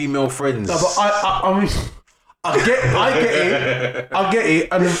tight female friends? No, but I get it.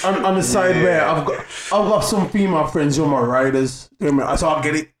 And on the side where I've got some female friends who are my riders. So I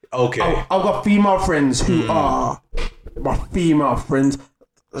get it. Okay. I've got female friends who are my female friends.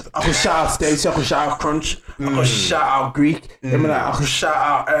 I could shout out Stacey, I could shout out Crunch, I could shout out Greek, I could shout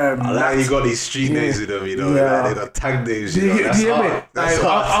out I like you got these street names with them, you know, like they're tag names, you know, that's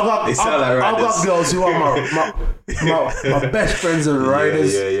hard. I've got girls who are my best friends and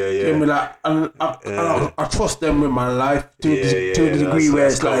riders, and I trust them with my life to a degree where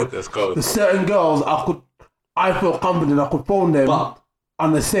it's like, there's certain girls I feel confident I could phone them.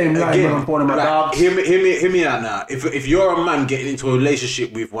 On the same line when I'm phoning my dogs. Hear me out now. If you're a man getting into a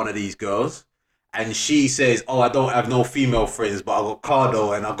relationship with one of these girls and she says, "Oh, I don't have no female friends, but I got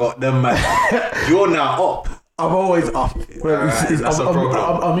Cardo and I got them," man, you're now up. I'm always up. That's a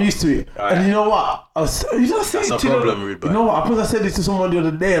problem. I'm used to it. Right. And you know what? That's a problem, Rude. You know what? I think I said this to someone the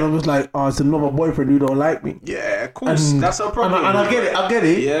other day and I was like, "Oh, it's another boyfriend who don't like me." Yeah, of course. That's a problem. And I get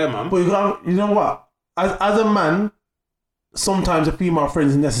it. Yeah, man. But you know what? As a man, sometimes a female friend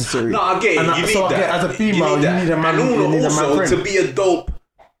is necessary. No, I get it. You need that. As a female, you need a man. You need a man friend. To be a dope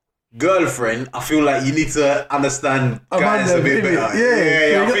girlfriend, I feel like you need to understand guys a bit better.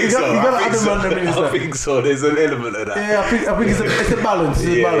 Yeah, I think so. There's an element of that. Yeah, I think it's a balance.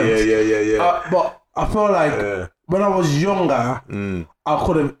 Yeah. But I feel like when I was younger, I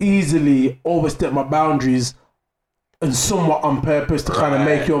could have easily overstepped my boundaries and somewhat on purpose to kind of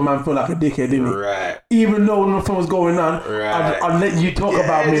make your man feel like a dickhead, didn't it? Right. Even though nothing was going on, I'd let you talk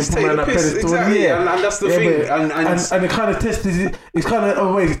about me and put me on a pedestal. Exactly. Yeah, and that's the thing. And it kind of tests it's kind of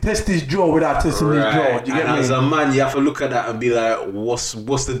a way to test his jaw without testing his jaw. Do you get me? As a man, you have to look at that and be like, what's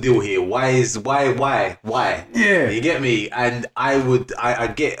the deal here? Why? Yeah. You get me? And I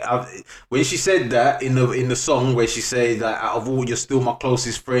get when she said that in the song where she said that out of all, you're still my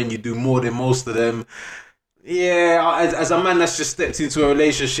closest friend. You do more than most of them. Yeah, as a man that's just stepped into a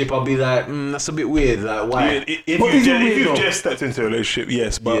relationship, I'll be like, that's a bit weird. Like, why? If you've just stepped into a relationship,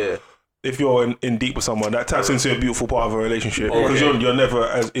 yes, but if you're in deep with someone, that taps into a beautiful part of a relationship because you're never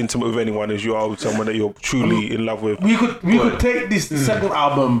as intimate with anyone as you are with someone that you're truly in love with. We could take this second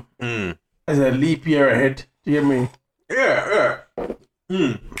album as a leap year ahead. Do you hear me? Yeah.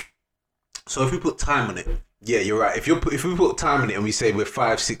 So if we put time on it. Yeah, you're right. If we put time in it and we say we're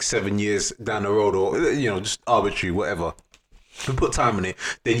 5, 6, 7 years down the road, or just arbitrary, whatever, if you put time on it,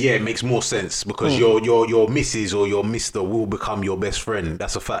 then yeah, it makes more sense because your missus or your mister will become your best friend.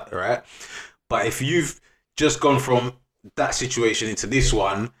 That's a fact, right? But if you've just gone from that situation into this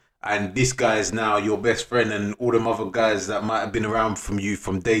one, and this guy is now your best friend, and all them other guys that might have been around from you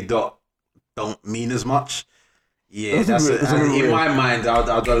from day dot don't mean as much. Yeah, in my mind,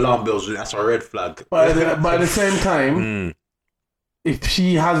 I'd alarm bells. That's a red flag. But at the same time, if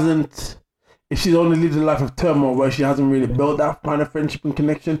she's only lived a life of turmoil where she hasn't really built that kind of friendship and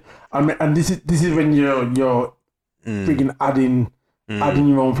connection, and this is when you're freaking adding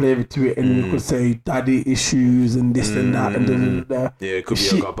your own flavor to it, and you could say daddy issues and this and that and da. Yeah, it could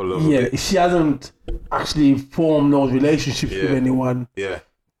be a couple of. Yeah, if she hasn't actually formed those relationships with anyone. Yeah.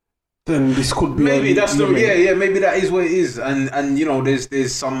 Then this could be maybe that's the maybe that is what it is, and you know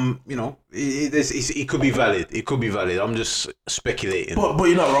there's some, you know, it could be valid. It could be valid. I'm just speculating. But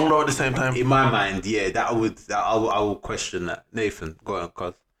you're not wrong though. At the same time, in my mind, yeah, I will question that. Nathan, go on,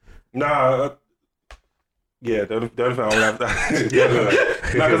 cuz. Nah. Yeah, the only thing I'll have that.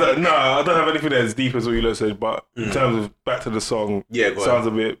 I don't have anything as deep as what you said. But in terms of back to the song, sounds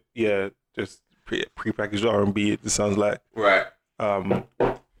a bit just pre-packaged R&B. It just sounds like right.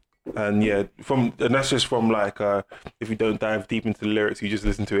 And that's just from like if you don't dive deep into the lyrics, you just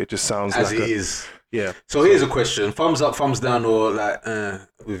listen to it. It just sounds as like it is. Yeah. So here's a question: thumbs up, thumbs down, or like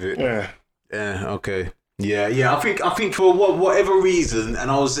with it? Yeah. Okay. Yeah. I think for whatever reason, and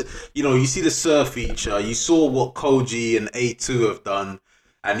I was, you know, you see the Sir feature, you saw what Koji and A2 have done,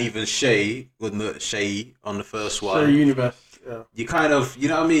 and even Shay on the first one. Shay Universe. Yeah. You kind of, you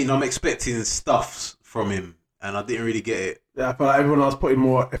know what I mean? I'm expecting stuff from him, and I didn't really get it. Yeah, I feel like everyone else put in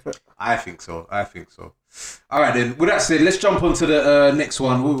more effort. I think so. All right, then. With that said, let's jump on to the next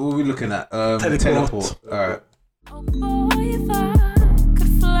one. What are we looking at? Teleport. All right. Oh boy, if I could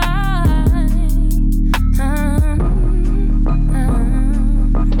fly,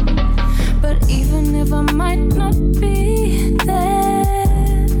 but even if I might not be there,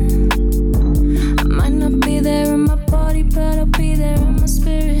 I might not be there in my body, but I'll be there in my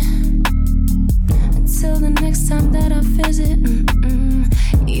spirit. Until the next time that I visit,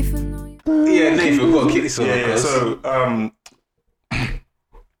 even though yeah, Nathan, got to kick this on. Yeah. So,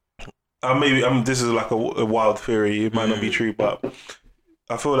 maybe this is like a wild theory. It might not be true, but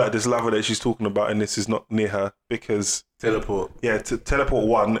I feel like this lover that she's talking about in this is not near her because Teleport. Yeah, Teleport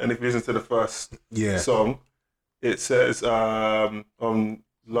 1, and if you listen to the first song, it says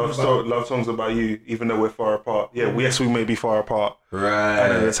Love songs about you, even though we're far apart. Yeah, yes, we may be far apart. Right.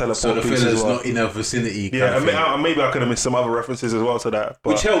 And then the teleport so the piece fella's as well. not in our vicinity. Yeah, maybe I could have missed some other references as well to that.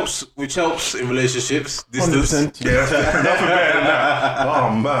 But which helps in relationships. Distance. 100%. Yeah, nothing better than that. Oh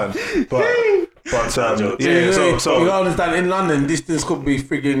man. But so you gotta understand, in London, distance could be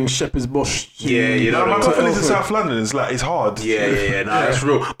frigging Shepherd's Bush. Yeah, you know. My girlfriend lives in South London. It's hard. Yeah. No, that's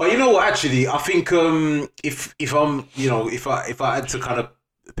real. But you know what? Actually, I think if I'm, you know, if I had to kind of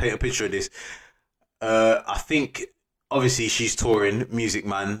paint a picture of this, I think obviously she's touring Music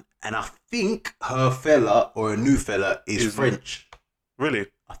Man, and I think her fella or a new fella is French. Really?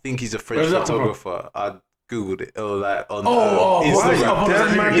 I think he's a French photographer. I googled it like on Instagram.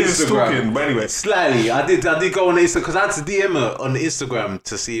 That man is stalking, but anyway. Slightly, I did go on Instagram because I had to DM her on Instagram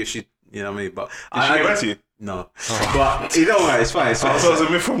to see if she, you know what I mean. But did she get back to you? No, but you know what? It's fine. So it was a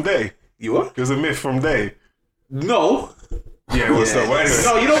myth from day. You what? It was a myth from day. No. Yeah, what's up? Well, anyway.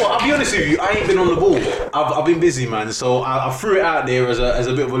 No, you know what? I'll be honest with you. I ain't been on the ball. I've been busy, man. So I threw it out there as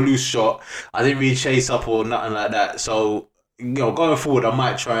a bit of a loose shot. I didn't really chase up or nothing like that. So, you know, going forward, I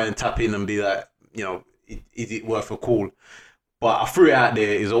might try and tap in and be like, you know, is it worth a call? But I threw it out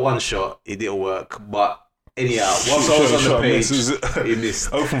there. It was a one shot. It didn't work. But anyhow, once I was on the page, it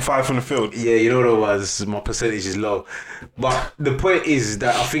missed. 0 from 5 from the field. Yeah, you know what it was. My percentage is low. But the point is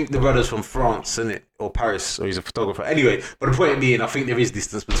that I think the brother's from France, isn't it? Or Paris, or he's a photographer. Anyway, but the point being, I think there is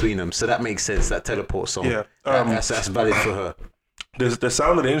distance between them. So that makes sense, that Teleport song. Yeah. That's valid for her. The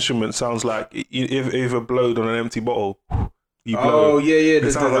sound of the instrument sounds like if you blowed on an empty bottle. You blow. Oh, yeah.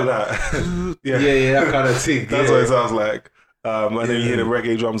 It sounds like that. yeah, that kind of thing. That's what it sounds like. And then you hear the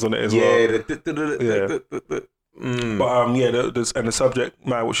reggae drums on it as well. And the subject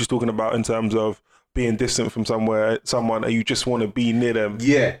matter, what she's talking about in terms of being distant from someone, and you just want to be near them.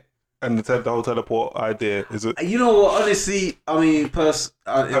 Yeah. And the whole teleport idea, is it? You know what, honestly, I mean,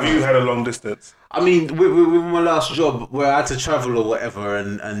 have you had a long distance? I mean, with my last job where I had to travel or whatever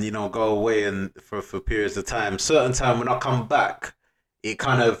and you know, go away and for periods of time, certain time when I come back, it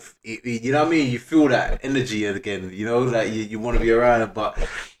kind of, you know what I mean? You feel that energy again, you know, like you want to be around it, but,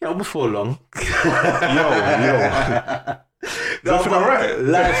 you know, before long. Yo. Nothing alright.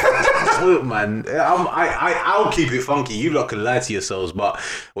 Look, man, I'll keep it funky. You lot can lie to yourselves, but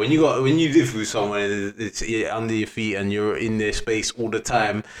when you live with someone, it's under your feet and you're in their space all the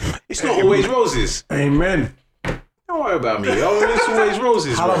time. It's not always roses. Amen. Don't worry about me. It's always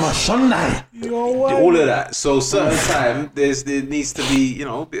roses. How about my Sunday? All of that. So certain time there needs to be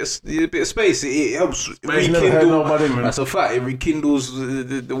a bit of space. It helps rekindle. That's a fact. It rekindles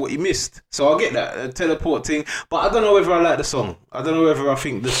what you missed. So I get that a teleport thing, but I don't know whether I like the song. I don't know whether I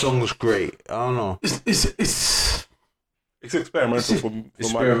think the song was great. I don't know. It's experimental.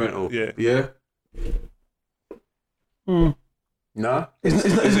 Experimental. Yeah. No. It's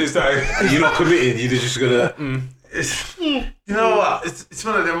that you're not committed. You're just gonna. You know what? It's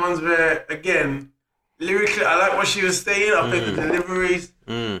one of them ones where, again, lyrically, I like what she was saying. I think the deliveries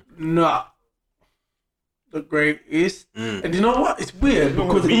not the greatest. And you know what? It's weird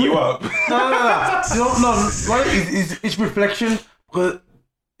because beat you up. No. It's reflection because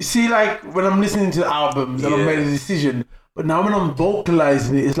you see, like when I'm listening to the albums and I've made a decision, but now when I'm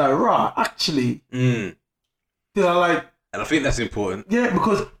vocalizing it, it's like, right, actually, did I like? And I think that's important. Yeah,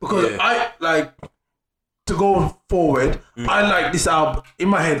 because I like. To go forward, I like this album. In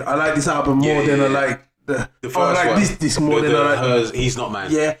my head, I like this album more than I like the first one. I like this more than I like hers. He's Not Man.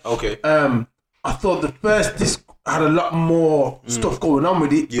 Yeah. Okay. I thought the first disc had a lot more stuff going on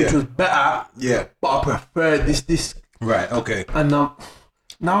with it, which was better. Yeah. But I preferred this disc. Right. Okay. And now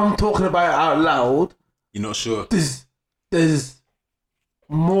I'm talking about it out loud. You're not sure. There's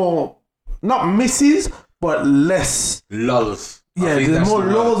more, not misses, but less lulls. Yeah, there's more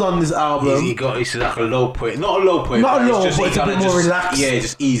lows on this album. It's like a low point. Not a low point. Not a low, but it's a bit more relaxed. Yeah, it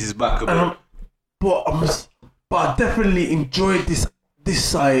just eases back a bit. But I definitely enjoyed this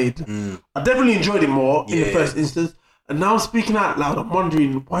side. I definitely enjoyed it more in the first instance. And now speaking out loud, I'm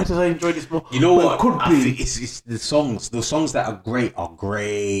wondering, why did I enjoy this more? You know what? It could be. I think it's the songs. The songs that are great are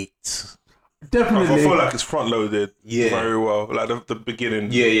great. Definitely. I feel like it's front loaded very well. Like the beginning.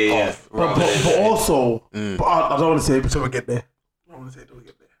 Yeah. But also, but I don't want to say it until we get there.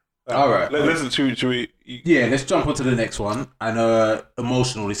 All right. Should we? Yeah, let's jump onto the next one. And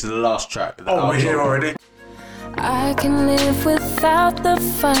Emotional. This is the last track. We're here already. I can live without the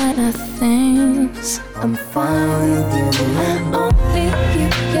finer things. I'm fine with you. Only you,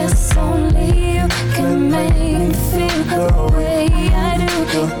 yes, only you can make me feel the way I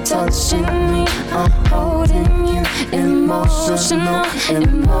do. Touching me, I'm holding you. Emotional,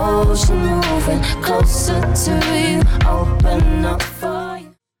 moving closer to you. Open up for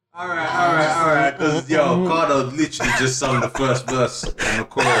you. All right. Because Cardo literally just sung the first verse and the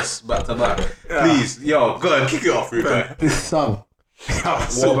chorus back to back. Please, go ahead, kick it off, Ruben. This song. What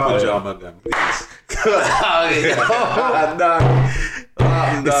pajama then, please? I'm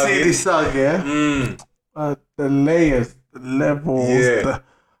done. See this song, yeah? The layers, the levels,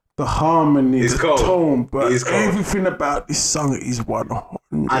 the harmony, the tone, but everything about this song is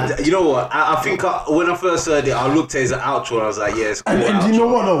 100. You know what? I think when I first heard it, I looked at it as an outro and I was like, it's cool. And you know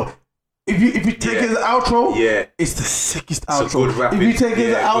what though? If you take it as an outro, it's the sickest outro. It's a good rapid, if you take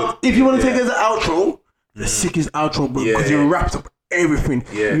it as if you want to take it as an outro, the sickest outro, because you wrapped up everything.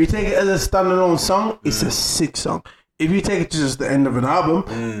 If you take it as a standalone song, it's a sick song. If you take it to just the end of an album,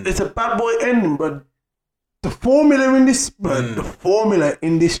 it's a bad boy ending, but the formula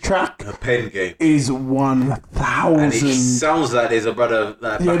in this track, a pen game, is 1,000. And it sounds like there's a brother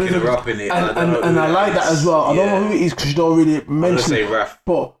backing her up in it. And I like that as well. I don't know who it is because you don't really mention it. Raph.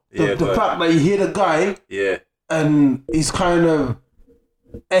 But the fact that you hear the guy, and he's kind of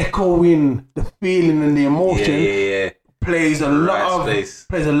echoing the feeling and the emotion, plays a lot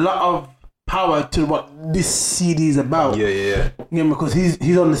of power to what this CD is about. Because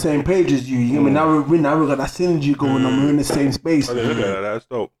he's on the same page as you. You know, now we got that synergy going on. We're in the same space. That's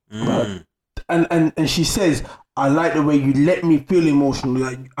dope. And she says, I like the way you let me feel emotional.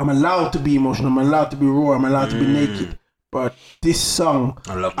 Like I'm allowed to be emotional. I'm allowed to be raw. I'm allowed to be naked. But this song,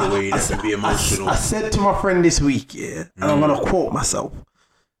 I love the way you let me be emotional. I said to my friend this week, and I'm gonna quote myself.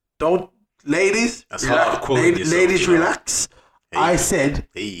 Ladies, relax. Hey. I said,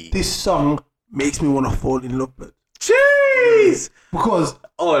 this song makes me want to fall in love. Jeez! Because...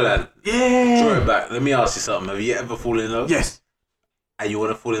 lad. Yeah. Throw it back. Let me ask you something. Have you ever fallen in love? Yes. And you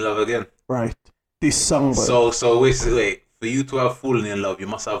want to fall in love again? Right. This song... So wait. For you to have fallen in love, you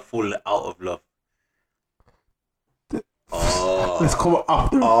must have fallen out of love. Let's come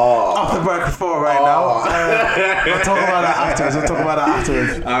after break 4 right now. We'll talk about that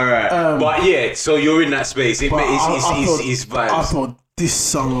afterwards. All right. But so you're in that space. It's vibes. I thought this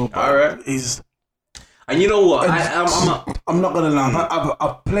song is... And you know what? I'm I'm not gonna lie.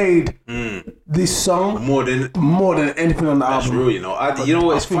 I've played this song more than anything on the that's album. real, you know. You know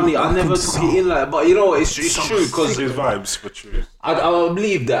what? It's funny. I never took it in like, but you know what? It's true because his vibes for true. I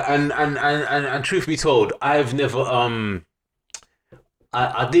believe that, and truth be told, I've never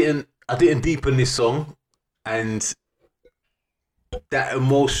I didn't deepen this song, and that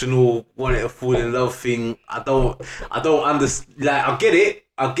emotional wanting to fall in love thing. I don't understand. Like I get it.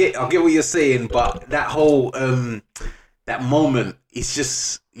 I get what you're saying, but that whole that moment, it's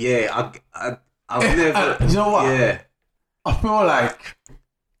just I've never. You know what? Yeah. I feel like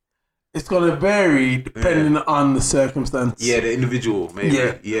it's gonna vary depending on the circumstance. Yeah, the individual, maybe.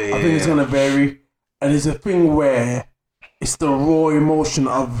 Yeah. I think it's gonna vary, and it's a thing where it's the raw emotion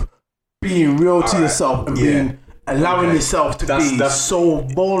of being real to yourself and allowing yourself to be so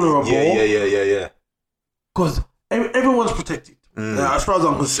vulnerable. Yeah. Because everyone's protected. As far as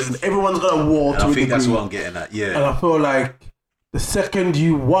I'm concerned, everyone's got a wall to a degree. I think that's what I'm getting at. Yeah. And I feel like the second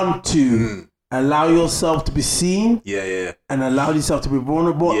you want to allow yourself to be seen, and allow yourself to be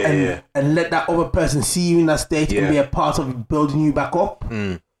vulnerable, and let that other person see you in that state and be a part of building you back up.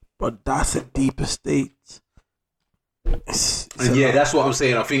 But that's a deeper state. That's what I'm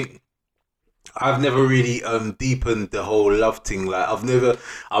saying. I think I've never really deepened the whole love thing. Like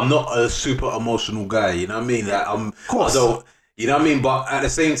I'm not a super emotional guy. You know what I mean? Like you know what I mean? But at the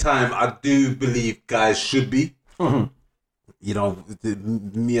same time, I do believe guys should be. You know,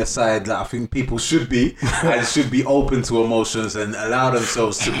 me aside, like I think people should be and should be open to emotions and allow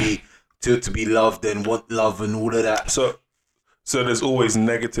themselves to be loved and want love and all of that. So there's always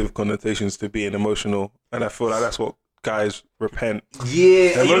negative connotations to being emotional, and I feel like that's what guys repent.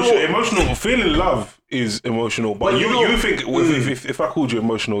 Yeah, emotional feeling love is emotional, but you think if I called you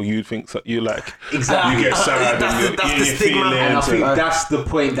emotional, you'd think you like exactly. You get sad that's the stigma, and I think that's the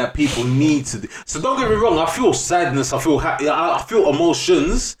point that people need to do. So don't get me wrong, I feel sadness, I feel happy, I feel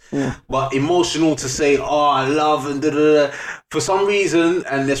emotions, but emotional to say I love and for some reason,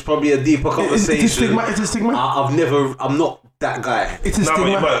 and there's probably a deeper conversation. It's a stigma. I'm not that guy. It's a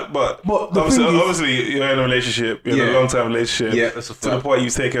stigma. But obviously you're in a relationship, you're in a long-term relationship. Yeah, that's a fact. To the point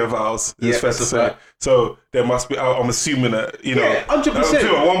you've taken vows. It's fair to say. So there must be. I'm assuming that 100%.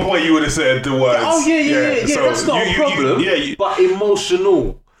 At one point you would have said the words. Oh yeah. So that's not a problem. But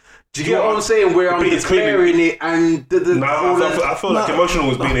emotional. Do you get what I'm saying? Where I'm declaring it and I feel like emotional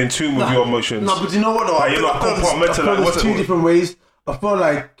was being in tune with your emotions. No, but you know what? Though? Like, you're not compartmentalized. There's two different ways. I feel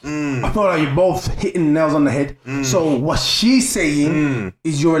like you're both hitting nails on the head. So what she's saying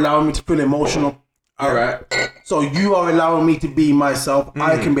is you're allowing me to feel emotional. All right. So you are allowing me to be myself.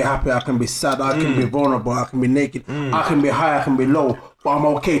 I can be happy. I can be sad. I can be vulnerable. I can be naked. I can be high. I can be low. But I'm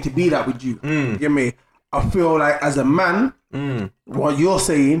okay to be that with you. You get me? I feel like as a man, what you're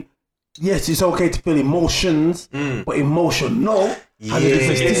saying, yes, it's okay to feel emotions, but emotional has a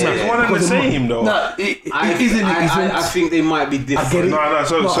different stigma. It's one and the same, though. No, it isn't. I think they might be different. I get it.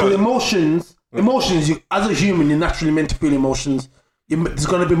 No. So emotions, you, as a human, you're naturally meant to feel emotions. There's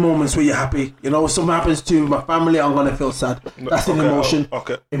gonna be moments where you're happy. You know, if something happens to my family, I'm gonna feel sad. That's an emotion.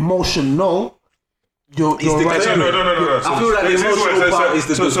 Okay. Emotional. You're right. No. I feel like the emotional part is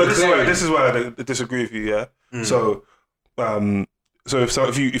the. So this is why I disagree with you. Yeah. So,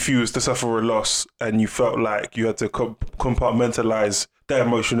 if you was to suffer a loss and you felt like you had to compartmentalize that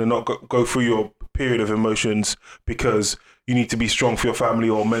emotion and not go through your period of emotions because you need to be strong for your family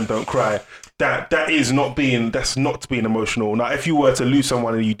or men don't cry. That's not being emotional. Now, if you were to lose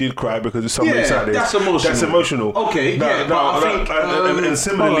someone and you did cry because of something sad, that's emotional. Okay, but I think, and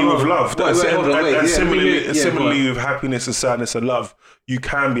similarly with love, similarly with happiness and sadness and love, you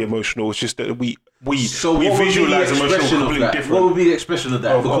can be emotional. It's just that we visualize emotional completely different. What would be the expression of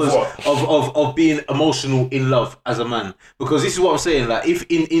that? Of being emotional in love as a man? Because this is what I'm saying. Like, if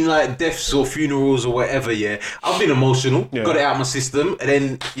in like deaths or funerals or whatever, I've been emotional, got it out of my system, and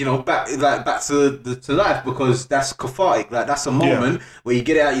then back to life because that's cathartic. Like that's a moment where you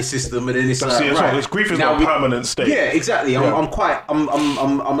get it out of your system, and then it's it's grief is not a permanent state. Yeah, exactly.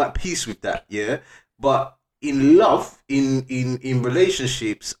 I'm at peace with that. Yeah, but in love, in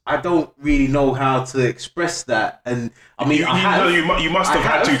relationships, I don't really know how to express that. And I mean, you must have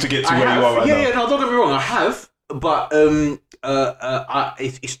had to get to where you are right now. Yeah, no, don't get me wrong, I have, but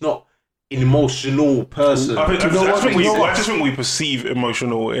it's not an emotional person. I just think we perceive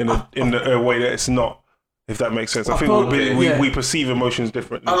emotional in a way that it's not. If that makes sense, I think we perceive emotions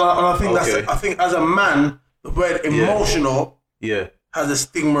differently. And I think I think as a man, the word emotional has a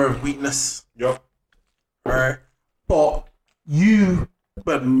stigma of weakness. Yep. Right, but me,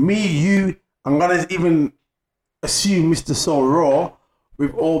 I'm gonna even assume Mr. So Raw,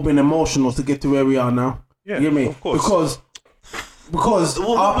 we've all been emotional to get to where we are now. Yeah, you get me? Of course. Because because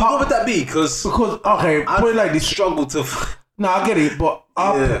what would that be? Because okay, put it like this. Struggle to. No, I get it, but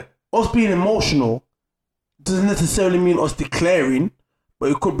us being emotional doesn't necessarily mean us declaring, but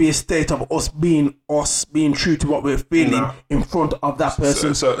it could be a state of us being true to what we're feeling in front of that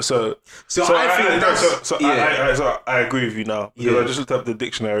person. So I agree with you now, because I just looked up the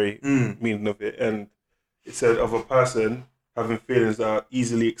dictionary meaning of it, and it said of a person having feelings that are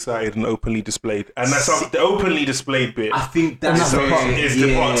easily excited and openly displayed, and that's the openly displayed bit. I think that's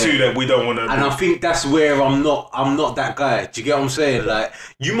the part two that we don't want to. And I think that's where I'm not that guy. Do you get what I'm saying? Like,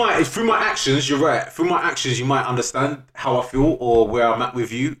 you might, through my actions, you're right. Through my actions, you might understand how I feel or where I'm at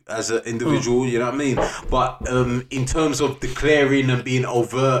with you as an individual. You know what I mean? But in terms of declaring and being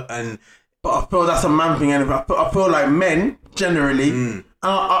overt, but I feel that's a man thing. And I feel like men generally, and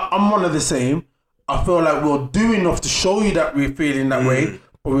I'm one of the same. I feel like we'll do enough to show you that we're feeling that way,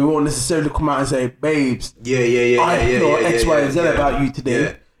 but we won't necessarily come out and say, babes, I feel X, Y, and Z about you today.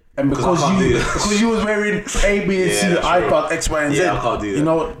 Yeah. And because you was wearing A, B, and C, I felt X, Y, and Z. I can't do that. You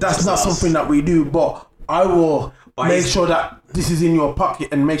know, that's not something that we do, but I will make sure that this is in your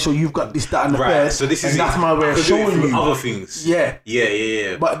pocket and make sure you've got this, that, and the first. So this is that's my way of showing you. Other things. Yeah.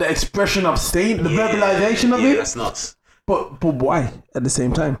 But the expression of saying, the verbalization of it. That's nuts. But why at the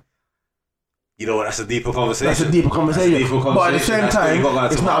same time? You know what? That's a deeper conversation. But at the same time,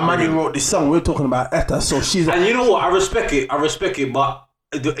 it's not a man who wrote this song. We're talking about Etta, so she's. And you know what? I respect it. But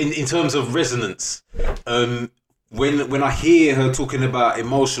in terms of resonance, when I hear her talking about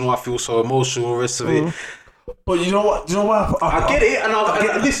emotional, I feel so emotional. The rest of it. But you know what? I get it, and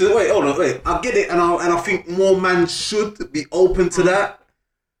listen. Wait, hold on. Wait, I get it, and I think more men should be open to that.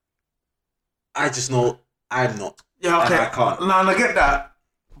 I just know I'm not. Yeah, okay. And I can't. No, and I get that.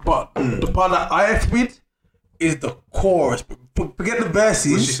 But the part that I have with is the chorus. Forget the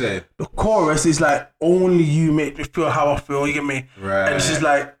verses. What's she saying? The chorus is like, only you make me feel how I feel, you get me? Right. And she's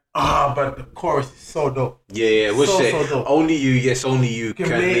like, but the chorus is so dope. Yeah. What's she saying? So only you, yes, only you can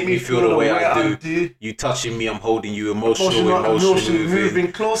make me feel the way I do. You touching me, I'm holding you, emotional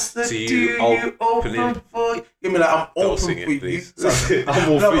moving closer to you, open for you. Give me like, I'm open for you.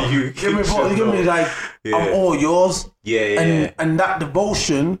 I'm all for you. Give me like, I'm all yours. Yeah. And that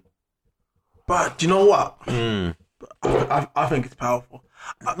devotion, but do you know what? I think it's powerful.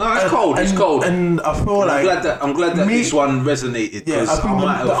 No, it's cold. It's cold. And I feel I'm glad that this one resonated. Yeah, I think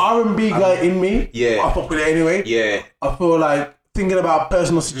the R&B guy in me, I fuck with it anyway. Yeah. I feel like thinking about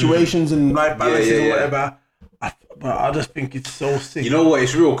personal situations and life balances or whatever, but I just think it's so sick. You know what?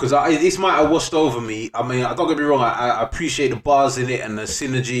 It's real, because this might have washed over me. I mean, don't get me wrong. I appreciate the bars in it and the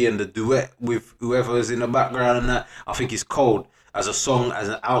synergy and the duet with whoever is in the background and that. I think it's cold. As a song, as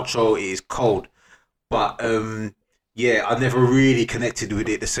an outro, it is cold. But I never really connected with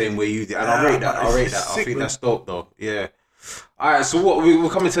it the same way you did. And I rate that. I think that's dope though. Yeah. Alright, so what, we're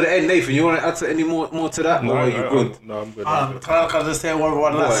coming to the end, Nathan. You want to add to any more to that? No, or are you good? No, I'm good. Can I just say one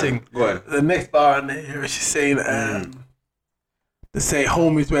last thing? Go ahead. The next bar in there, she's saying, they say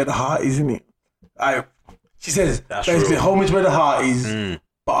home is where the heart is, isn't it? She says, that's basically, real. home is where the heart is,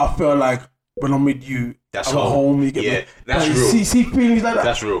 but I feel like when I'm with you, that's I'm home. You get me? That's real. See feelings like that?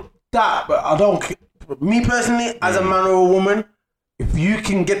 That's real. But I don't. Me personally, as a man or a woman, if you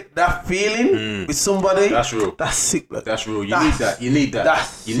can get that feeling with somebody, that's real. That's sick. Like, that's real. You need that. You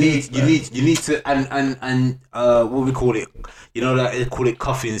need to and what we call it. You know that they call it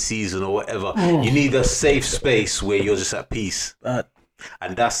cuffing season or whatever. You need a safe space where you're just at peace.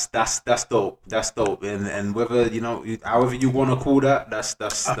 And that's dope. That's dope. And whether however you want to call that, that's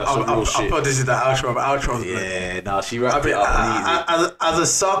some real shit. I thought this is the outro of outros. Yeah, nah, she wrapped it up. As a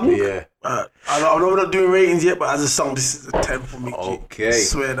song, I'm not doing ratings yet, but as a song, this is a 10 for me. Okay,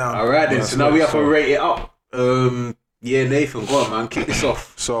 swear down. All right, then. So now we have to rate it up. Nathan, go on, man, kick this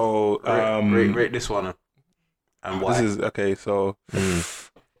off. So rate this one, and why? This is okay. So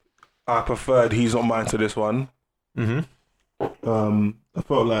I preferred He's Not Mine to this one. I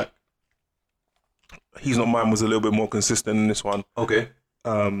felt like He's Not Mine was a little bit more consistent in this one. Okay.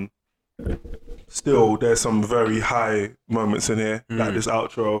 Still, there's some very high moments in here, like this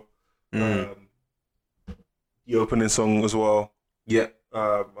outro, the opening song as well. Yeah.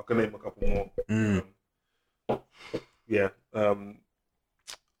 I can name a couple more.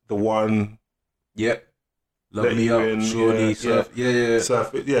 The one. Yep. Let Me Up, Shorty, Surf. Yeah.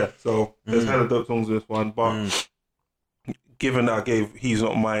 Surf it, yeah. So there's hella dope songs in this one, but given that I gave He's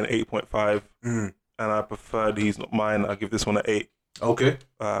Not Mine 8.5, and I preferred He's Not Mine, I give this one an 8. Okay.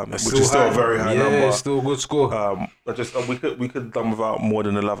 Which is still a very high number. Yeah, still a good score. We could have done without More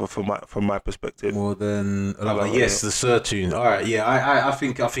Than a Lover from my perspective. More Than a Lover. Yes, the Sir tune. All right, yeah, I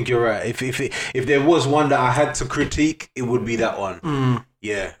think you're right. If there was one that I had to critique, it would be that one.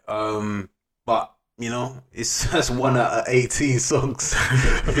 Yeah. But you know, that's 1 out of 18 songs.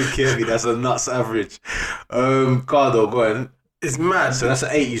 You get me? That's a nuts average. Cardo, go on. It's mad. So that's an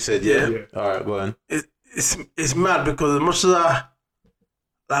 8, you said, yeah? All right, go on. It's mad because as much as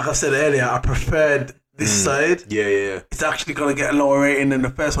like I said earlier, I preferred this side. Yeah. It's actually gonna get a lower rating than the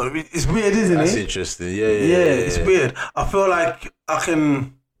first one. It's weird, isn't That's it? That's interesting. Yeah. It's weird. I feel like I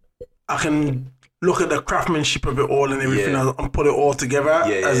can look at the craftsmanship of it all and everything and put it all together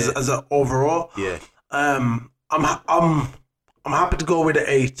as an overall. Yeah. I'm happy to go with the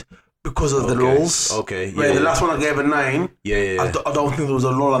 8 because of the lulls. Okay. Where the last one I gave a 9. Yeah. I don't think there was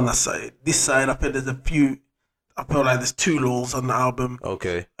a lull on that side. This side, I feel there's a few. I feel like there's 2 lulls on the album.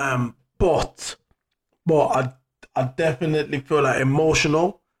 Okay. But I definitely feel like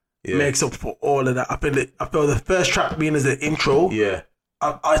Emotional makes up for all of that. I feel the first track being as an intro. Yeah.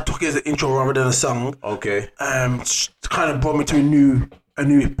 I took it as an intro rather than a song. Okay. Kind of brought me to a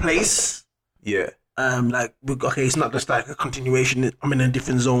new place. Yeah. It's not just like a continuation. I'm in a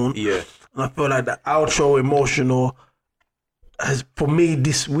different zone. Yeah. And I feel like the outro, Emotional, has, for me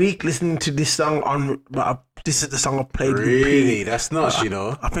this week, listening to this song this is the song I played. Really? That's nuts, you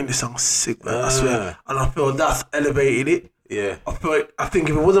know. I think this song's sick, man. I swear. And I feel that's elevated it. Yeah. I think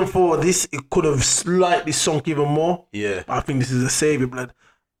if it wasn't for this, it could have slightly sunk even more. Yeah. But I think this is a savior, blood.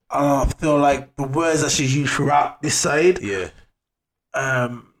 I feel like the words that she's used throughout this side. Yeah.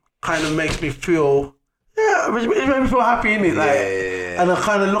 Kind of makes me feel. Yeah, it makes me feel happy in it, and I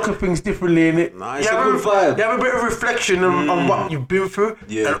kind of look at things differently in it. Nice, a good vibe. You have a bit of reflection on what you've been through,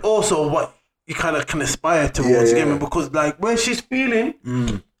 and also what you kind of can aspire towards. Yeah. Because like when she's feeling,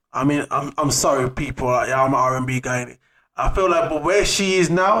 I mean, I'm sorry, people. I'm an R&B guy. I feel like, but where she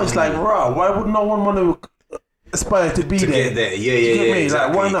is now, it's like, wow, why would no one want to aspire to be there? Get there, yeah,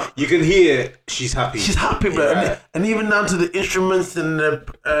 exactly. Like, why not? You can hear she's happy. She's happy, bro. Right. And even down to the instruments and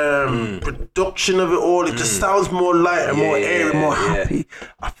the production of it all, it just sounds more light and more airy, more happy.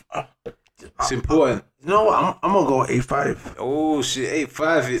 It's important. You know what? I'm gonna go 8.5. Oh shit,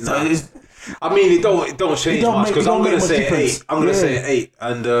 8.5. I mean, it don't change much because I'm gonna say 8. I'm gonna say 8,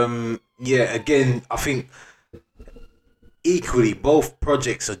 and again, I think. Equally, both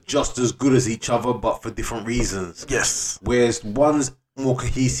projects are just as good as each other, but for different reasons. Yes. Whereas one's more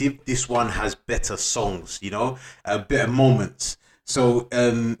cohesive, this one has better songs, better moments. So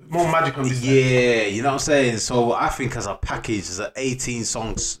more magical. Yeah, you know what I'm saying. So I think as a package, as an 18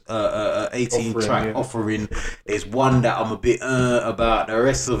 songs, 18 track offering, there's one that I'm a bit about. The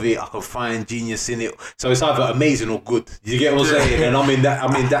rest of it, I can find genius in it. So it's either amazing or good. You get what I'm saying? And I'm in that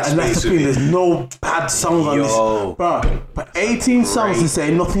and space. That's the thing. There's no bad songs on this, bro. But 18 songs to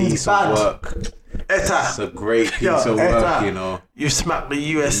say nothing's bad. Work. Etta. It's a great piece of work, You smacked the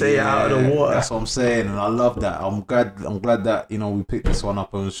USA out of the water. That's what I'm saying, and I love that. I'm glad that we picked this one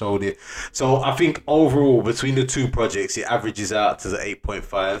up and showed it. So I think overall between the two projects, it averages out to the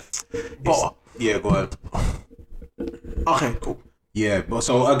 8.5. But yeah, go ahead. Okay, cool. Yeah, but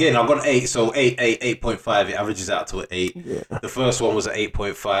so again, I've got an 8, so 8.5. It averages out to an 8. Yeah. The first one was an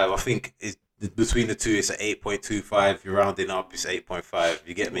 8.5. I think between the two, it's an 8.25. You're rounding up, it's 8.5.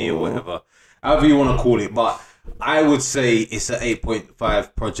 You get me, or whatever. However you want to call it, but I would say it's an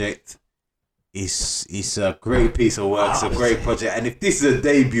 8.5 project. It's a great piece of work. It's a great project, and if this is a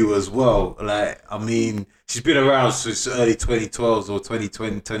debut as well, she's been around since early 2012s or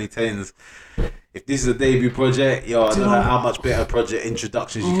 2010s. If this is a debut project, I don't know how much better project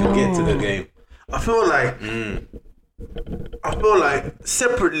introductions you can get to the game. I feel like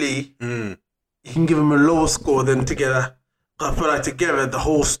separately, you can give them a lower score than together. I feel like together the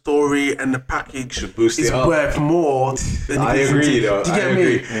whole story and the package is worth more than I agree though. Do you get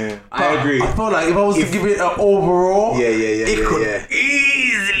me? Yeah. I agree. I feel like if I was to give it an overall, it could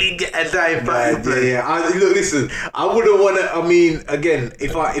easily get a 9.5. Look, listen, I wouldn't want to. I mean, again,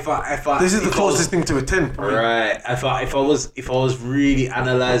 if I this is the closest thing to a 10. Right. If I was really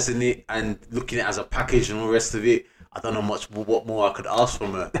analysing it and looking at it as a package and all the rest of it, I don't know what more I could ask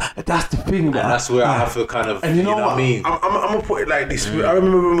from her. That's the thing, and that's where I have to kind of, and you know what I mean? I'm gonna put it like this. I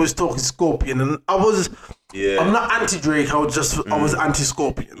remember when we was talking Scorpion, and I'm not anti-Drake, I was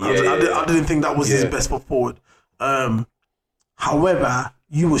anti-Scorpion. I didn't think that was his best foot forward. However,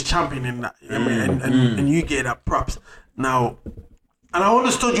 you was championing that, and you get that props. Now, and I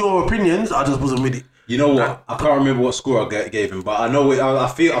understood your opinions, I just wasn't with it. You know what? I can't remember what score I gave him, but I know I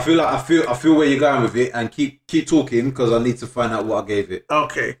feel where you're going with it, and keep talking because I need to find out what I gave it.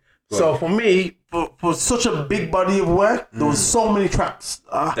 Okay. So for me, for such a big body of work, there was so many tracks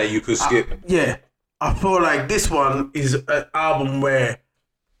that you could skip. Yeah, I feel like this one is an album where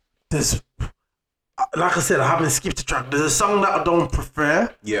there's, like I said, I haven't skipped a track. There's a song that I don't prefer,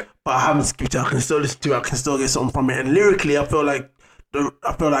 but I haven't skipped it. I can still listen to it. I can still get something from it. And lyrically, I feel like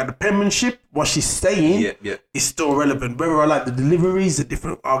the penmanship, what she's saying, is still relevant. Whether I like the delivery is a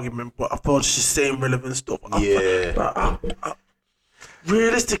different argument, but I feel she's saying relevant stuff.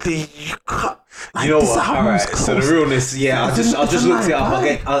 Realistically, you can't. Like, you know what? Alright, so the realness, I just looked it up.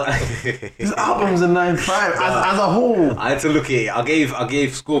 This album's a 9.5 as a whole. I had to look at it. I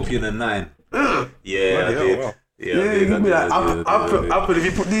gave Scorpion a 9. I did. Wow. I feel if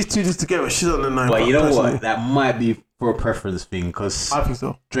you put these two just together, she's on the 9. But you know what? That might be for a preference thing because I think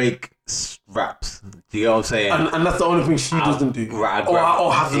so. Drake raps. Do you know what I'm saying? And that's the only thing she doesn't do. Or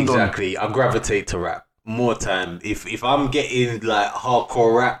hasn't done. Exactly. I gravitate to rap more time. If I'm getting like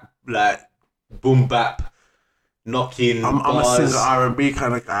hardcore rap, like boom bap, knocking I'm bars. a singer R&B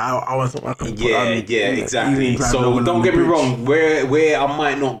kind of guy. I wasn't like exactly. So don't get me wrong. Where I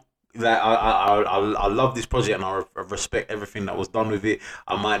might not. Like I love this project and I respect everything that was done with it.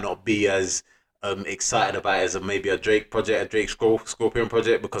 I might not be as excited about it as maybe a Drake project, a Drake Scorpion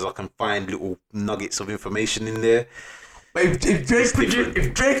project, because I can find little nuggets of information in there. But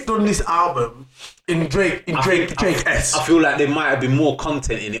if Drake done this album in Drake S, I feel like there might have been more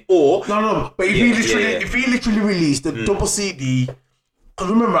content in it. Or no. But if he literally released the double CD. Because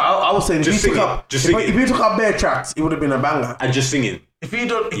remember, I was saying if he took out bare tracks, it would have been a banger. And just singing. If he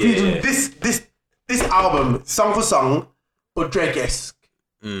done this album song for song, but Drake-esque.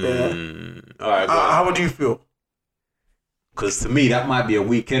 Alright, how would you feel? Because to me, that might be a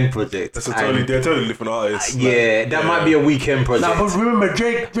weekend project. That's totally different artist. That might be a weekend project. Nah, but remember,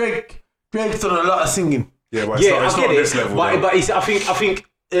 Drake's done a lot of singing. Yeah, but it's not this level. But I think,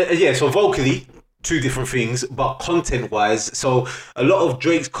 so vocally, two different things, but content-wise, so a lot of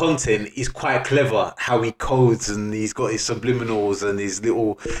Drake's content is quite clever, how he codes and he's got his subliminals and his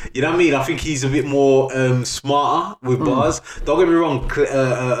little, you know what I mean? I think he's a bit more smarter with bars. Don't get me wrong,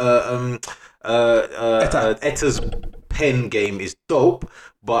 Etta's pen game is dope,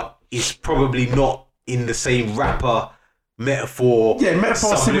 but it's probably not in the same rapper metaphor. Yeah,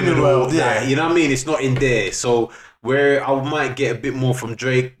 metaphor subliminal world. Yeah, you know what I mean? It's not in there. So where I might get a bit more from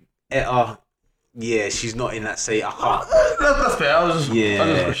Drake, Etta. Yeah, she's not in that say. I can't. That's fair. I was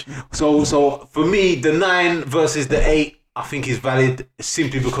just So for me, the 9 versus the 8, I think is valid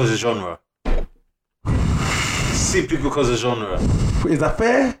simply because of genre. Simply because of genre. Is that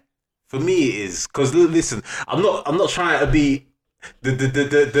fair? For me, it is. Because listen, I'm not trying to be the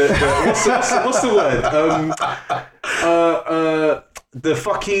what's the word? The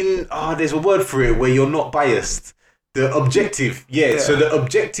fucking there's a word for it where you're not biased. The objective, so the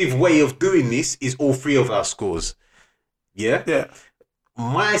objective way of doing this is all 3 of our scores. Yeah.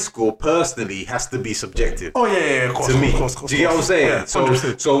 My score personally has to be subjective. Oh yeah, of course. To me, of course. do you get what I'm saying? Yeah,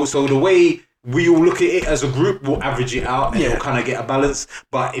 so the way we all look at it as a group, we'll average it out and you'll kind of get a balance.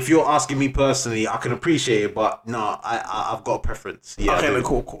 But if you're asking me personally, I can appreciate it, but no, I've got a preference. Yeah. Okay,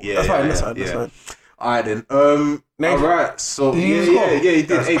 cool. Yeah, that's fine. Alright then. Alright, so he did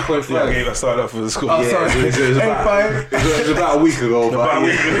 8.5. I started off with the score. Oh, sorry. It was about a week ago. The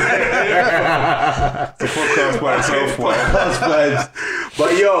podcast by itself.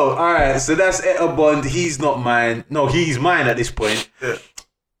 But yo, alright, so that's Etta Bond. He's not mine. No, he's mine at this point. Yeah.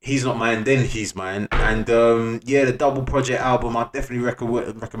 He's not mine, then he's mine. And the double project album, I definitely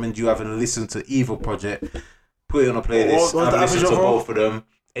recommend you having a listen to either project. Put it on a playlist. Have a listen to both of them.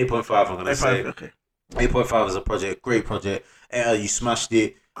 8.5, I'm gonna say. Okay. 8.5 is a project, great project. Etta, you smashed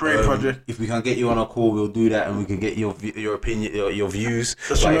it. Great project. If we can get you on a call, we'll do that, and we can get your opinion, your views.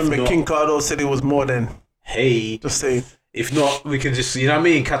 Just remember, King Cardo said it was more than. Hey, just saying. If not, we can just, you know what I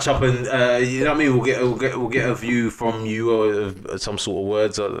mean, catch up and you know what I mean. We'll get a view from you or some sort of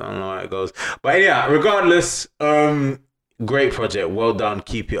words. I don't know how it goes, but yeah. Regardless, great project. Well done.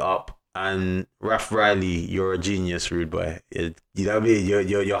 Keep it up. And Raf Riley, you're a genius, rude boy. You know what I mean?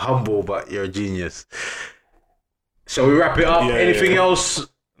 You're humble, but you're a genius. Shall we wrap it up? Anything else?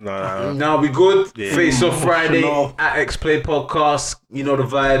 No. Now we good. Yeah. Face Off Friday at X Play Podcast. You know the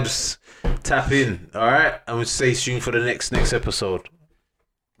vibes. Tap in, all right? And we'll stay tuned for the next episode.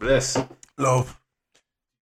 Bless. Love.